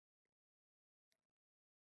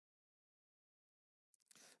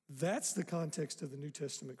 That's the context of the New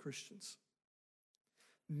Testament Christians.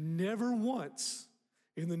 Never once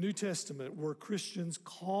in the New Testament were Christians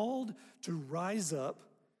called to rise up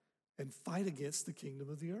and fight against the kingdom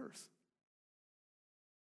of the earth.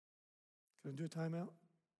 Can I do a timeout?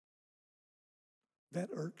 That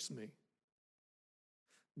irks me.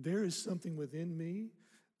 There is something within me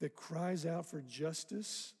that cries out for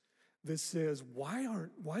justice, that says, why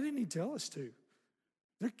didn't he tell us to?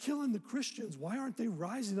 They're killing the Christians. Why aren't they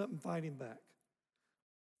rising up and fighting back?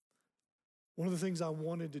 One of the things I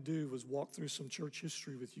wanted to do was walk through some church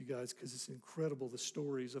history with you guys, because it's incredible, the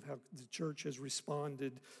stories of how the church has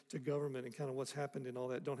responded to government and kind of what's happened and all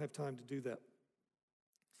that. Don't have time to do that.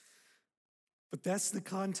 But that's the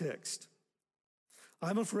context.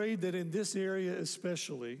 I'm afraid that in this area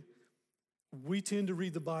especially, we tend to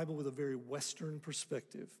read the Bible with a very Western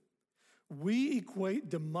perspective. We equate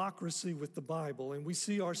democracy with the Bible, and we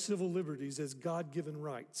see our civil liberties as God-given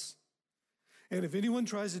rights. And if anyone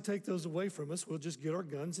tries to take those away from us, we'll just get our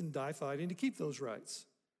guns and die fighting to keep those rights.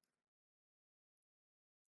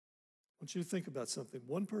 I want you to think about something.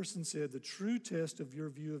 One person said the true test of your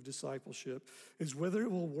view of discipleship is whether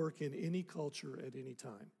it will work in any culture at any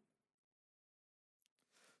time.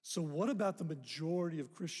 So what about the majority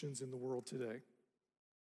of Christians in the world today?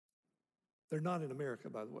 They're not in America,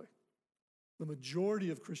 by the way. The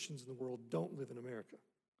majority of Christians in the world don't live in America.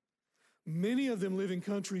 Many of them live in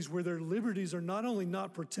countries where their liberties are not only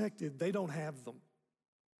not protected, they don't have them.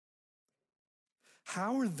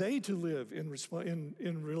 How are they to live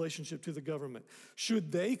in relationship to the government?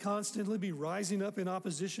 Should they constantly be rising up in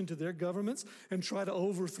opposition to their governments and try to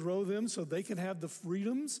overthrow them so they can have the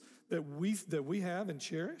freedoms that we have and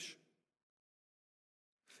cherish?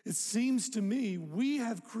 It seems to me we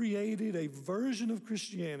have created a version of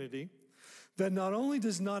Christianity that not only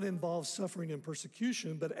does not involve suffering and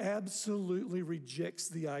persecution, but absolutely rejects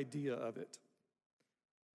the idea of it.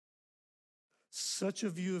 Such a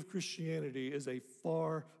view of Christianity is a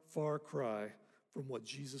far, far cry from what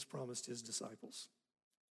Jesus promised his disciples.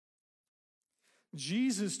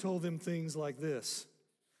 Jesus told them things like this: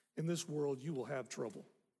 in this world you will have trouble.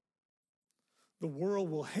 The world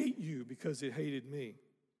will hate you because it hated me.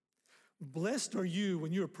 Blessed are you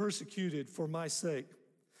when you are persecuted for my sake.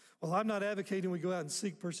 Well, I'm not advocating we go out and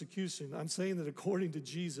seek persecution. I'm saying that according to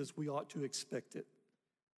Jesus, we ought to expect it.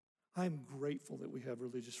 I'm grateful that we have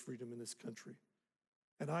religious freedom in this country.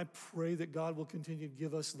 And I pray that God will continue to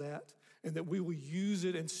give us that and that we will use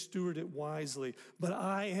it and steward it wisely. But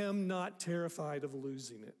I am not terrified of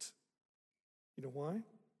losing it. You know why?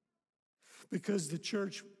 Because the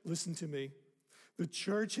church, listen to me, the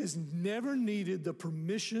church has never needed the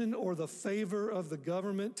permission or the favor of the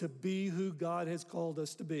government to be who God has called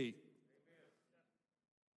us to be.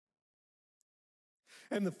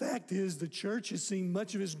 And the fact is, the church has seen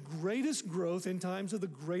much of its greatest growth in times of the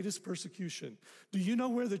greatest persecution. Do you know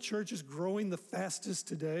where the church is growing the fastest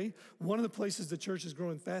today? One of the places the church is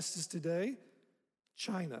growing fastest today,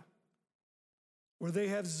 China, where they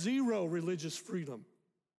have zero religious freedom.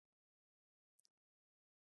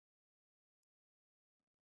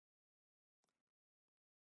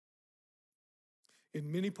 In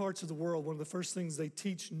many parts of the world, one of the first things they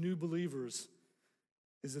teach new believers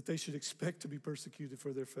is that they should expect to be persecuted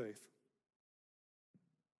for their faith.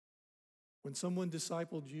 When someone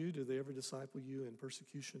discipled you, did they ever disciple you in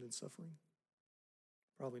persecution and suffering?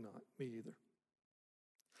 Probably not. Me either.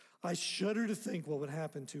 I shudder to think what would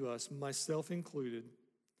happen to us, myself included,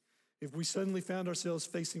 if we suddenly found ourselves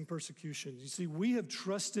facing persecution. You see, we have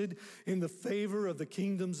trusted in the favor of the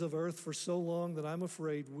kingdoms of earth for so long that I'm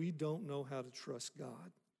afraid we don't know how to trust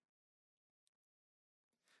God.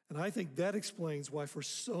 And I think that explains why for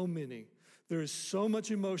so many, there is so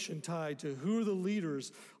much emotion tied to who are the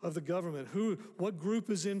leaders of the government, what group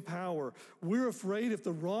is in power. We're afraid if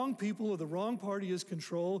the wrong people or the wrong party is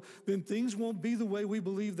control, then things won't be the way we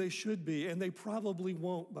believe they should be, and they probably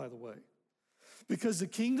won't, by the way. Because the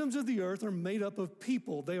kingdoms of the earth are made up of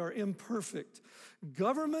people. They are imperfect.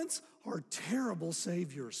 Governments are terrible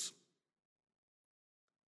saviors.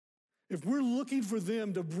 if we're looking for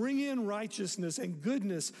them to bring in righteousness and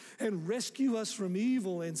goodness and rescue us from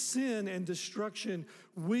evil and sin and destruction,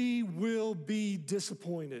 we will be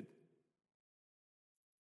disappointed.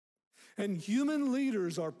 And human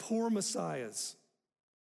leaders are poor messiahs.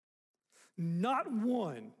 Not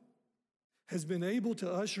one has been able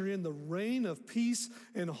to usher in the reign of peace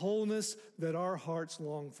and wholeness that our hearts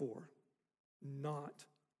long for. Not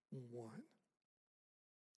one.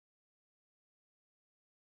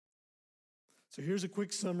 So here's a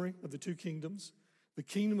quick summary of the two kingdoms. The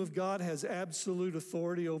kingdom of God has absolute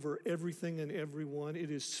authority over everything and everyone. It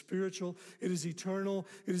is spiritual. It is eternal.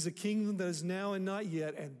 It is a kingdom that is now and not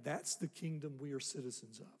yet, and that's the kingdom we are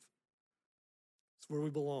citizens of. It's where we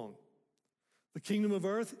belong. The kingdom of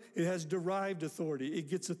earth, it has derived authority. It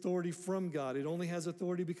gets authority from God. It only has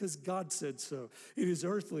authority because God said so. It is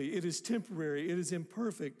earthly. It is temporary. It is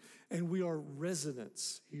imperfect. And we are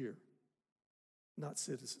residents here, not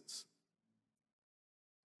citizens.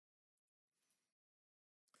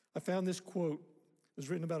 I found this quote. It was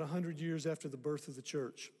written about 100 years after the birth of the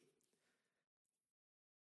church.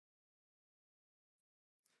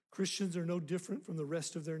 Christians are no different from the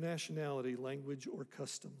rest of their nationality, language, or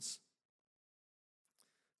customs.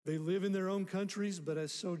 They live in their own countries, but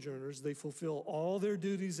as sojourners, they fulfill all their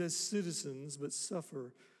duties as citizens, but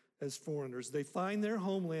suffer as foreigners. They find their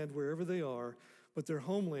homeland wherever they are, but their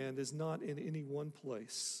homeland is not in any one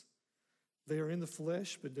place. They are in the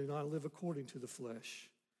flesh, but do not live according to the flesh.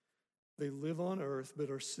 They live on earth,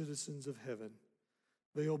 but are citizens of heaven.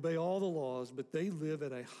 They obey all the laws, but they live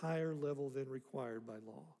at a higher level than required by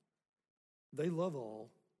law. They love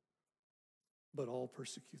all, but all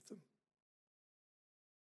persecute them.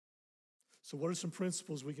 So what are some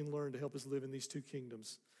principles we can learn to help us live in these two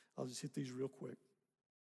kingdoms? I'll just hit these real quick.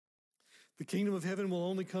 The kingdom of heaven will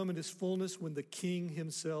only come in its fullness when the King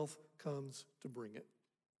himself comes to bring it.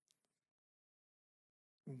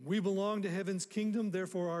 We belong to heaven's kingdom,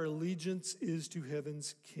 therefore our allegiance is to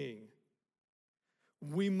heaven's king.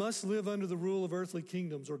 We must live under the rule of earthly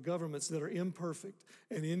kingdoms or governments that are imperfect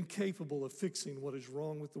and incapable of fixing what is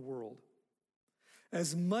wrong with the world.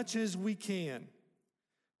 As much as we can,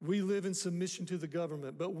 we live in submission to the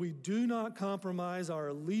government, but we do not compromise our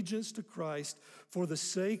allegiance to Christ for the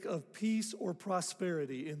sake of peace or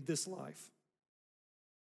prosperity in this life.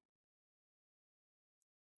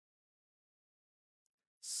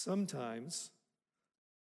 Sometimes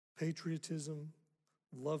patriotism,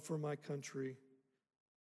 love for my country,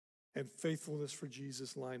 and faithfulness for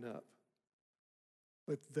Jesus line up,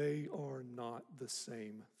 but they are not the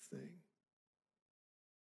same thing.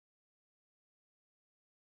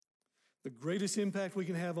 The greatest impact we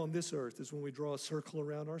can have on this earth is when we draw a circle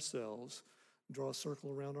around ourselves, draw a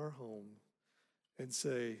circle around our home, and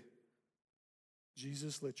say,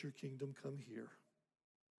 Jesus, let your kingdom come here,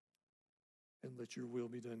 and let your will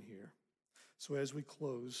be done here. So as we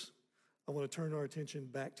close, I want to turn our attention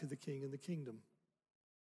back to the King and the kingdom.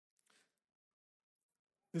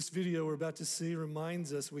 This video we're about to see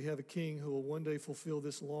reminds us we have a king who will one day fulfill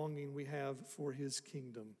this longing we have for his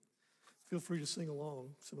kingdom. Feel free to sing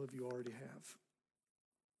along. Some of you already have.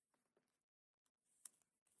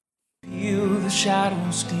 Feel the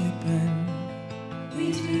shadows deepen.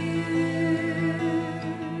 We do.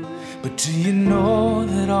 But do you know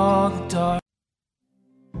that all the dark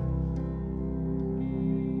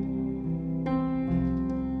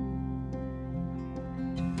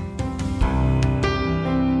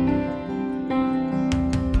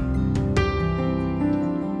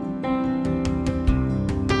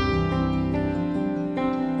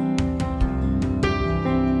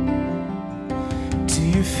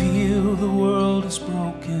feel the world is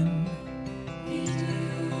broken?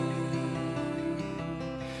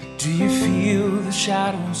 Do you feel the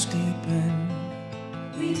shadows deepen?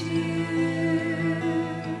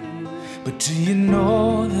 But do you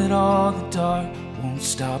know that all the dark won't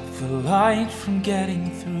stop the light from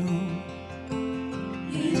getting through?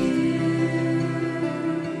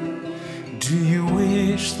 Do you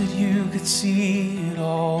wish that you could see it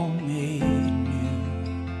all made new?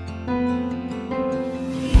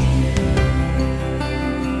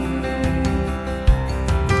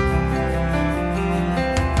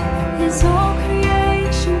 Is all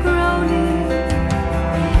creation groaning?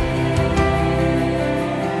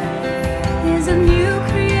 Is a new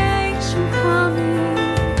creation coming?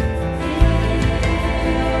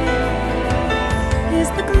 Is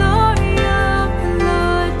the glory of the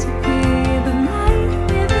Lord to be the light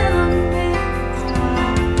within our midst?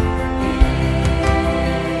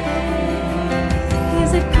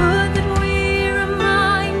 Is it good that we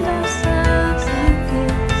remind ourselves of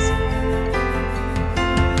this?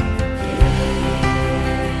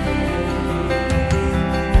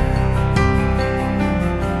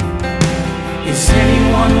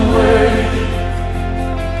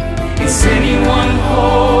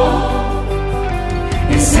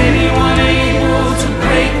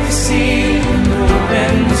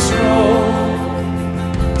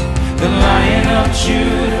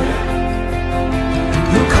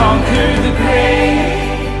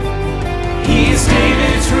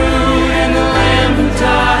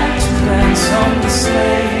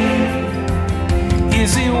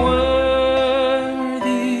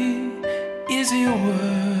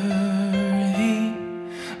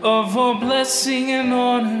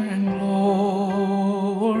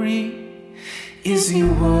 Is he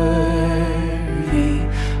worthy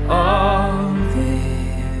of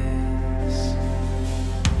this?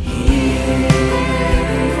 He is.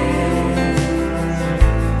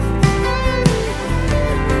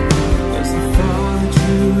 Does the Father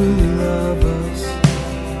truly love us?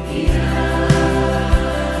 He does.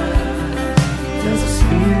 Does the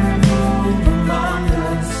Spirit move among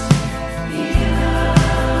us? He does.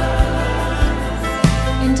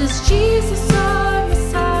 And does Jesus our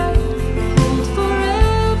Messiah hold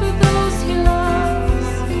forever those he loves?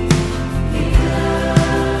 He does.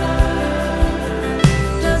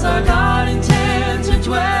 Does our God intend to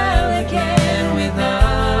dwell again with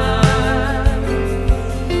us?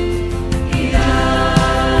 He does.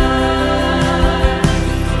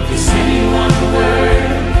 Is anyone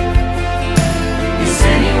worthy? Is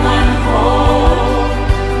anyone whole?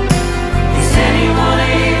 Is anyone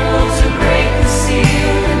able to break the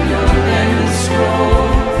seal and open the scroll?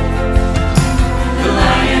 The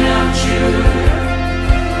Lion of Judah,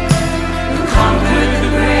 who conquered the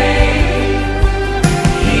grave,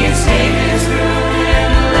 he has taken his throne,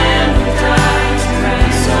 and the Lamb who died to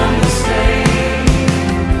ransom the slave.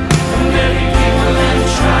 From every people and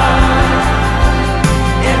tribe,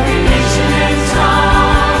 every nation and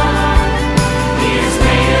tongue, he has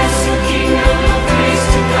made us a kingdom of praise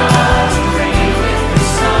to God, to reign with the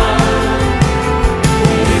Son.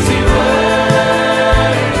 Is he worthy?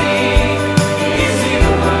 Is he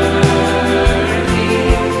worthy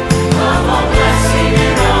of all blessing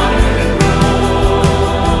and honor and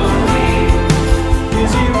glory?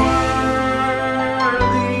 Is he worthy?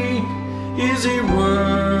 Is he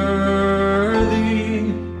worthy?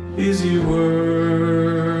 Is he worthy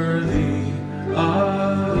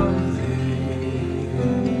of this?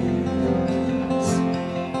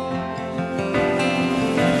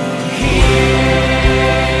 He is.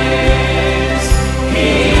 He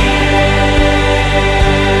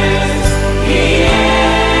is. He is.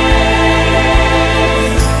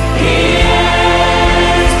 He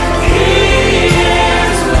is. He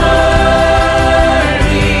is worthy.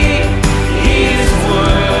 He is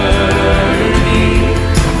worthy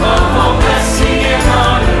of all blessing and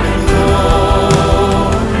honor and glory.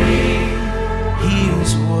 He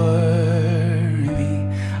is worthy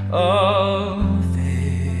of this.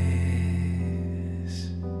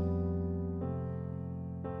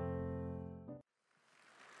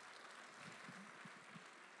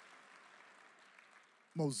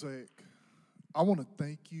 Mosaic, I want to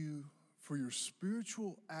thank you for your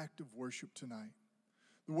spiritual act of worship tonight.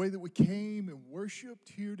 The way that we came and worshiped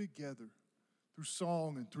here together through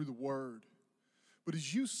song and through the word. But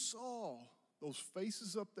as you saw those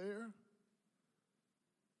faces up there,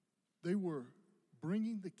 they were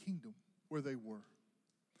bringing the kingdom where they were.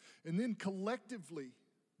 And then collectively,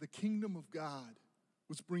 the kingdom of God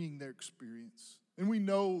was bringing their experience. And we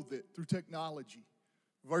know that through technology,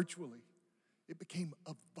 virtually, it became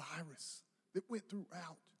a virus that went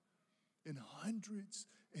throughout. And hundreds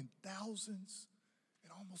and thousands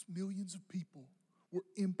and almost millions of people were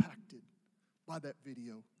impacted by that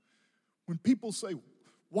video. When people say,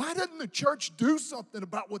 why doesn't the church do something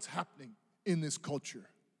about what's happening in this culture?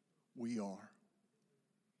 We are.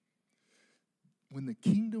 When the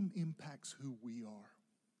kingdom impacts who we are,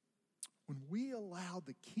 when we allow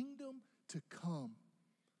the kingdom to come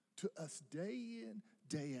to us day in,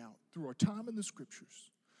 day out, through our time in the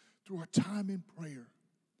scriptures, through our time in prayer,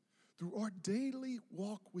 through our daily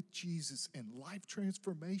walk with Jesus and life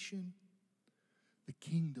transformation, the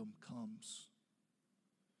kingdom comes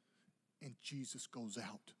and Jesus goes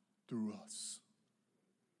out through us.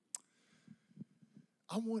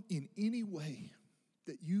 I want in any way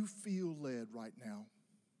that you feel led right now,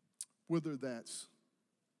 whether that's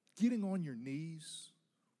getting on your knees,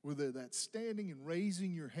 whether that's standing and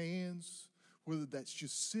raising your hands, whether that's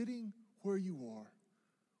just sitting where you are,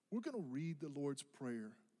 we're going to read the Lord's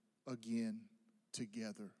Prayer again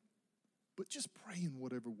together. But just pray in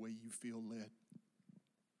whatever way you feel led.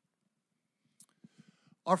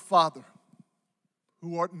 Our Father,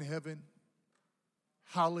 who art in heaven,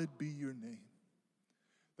 hallowed be your name.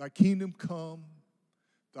 Thy kingdom come,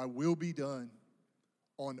 thy will be done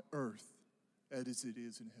on earth as it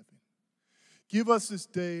is in heaven. Give us this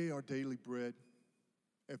day our daily bread,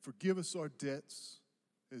 and forgive us our debts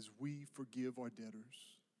as we forgive our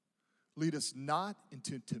debtors. Lead us not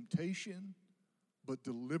into temptation, but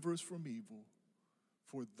deliver us from evil.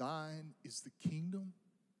 For thine is the kingdom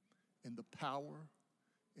and the power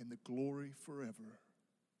and the glory forever.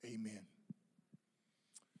 Amen.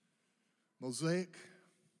 Mosaic,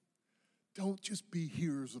 don't just be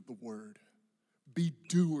hearers of the word. Be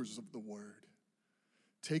doers of the word.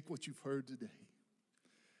 Take what you've heard today.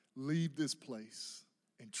 leave this place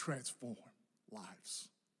and transform lives.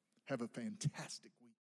 Have a fantastic week.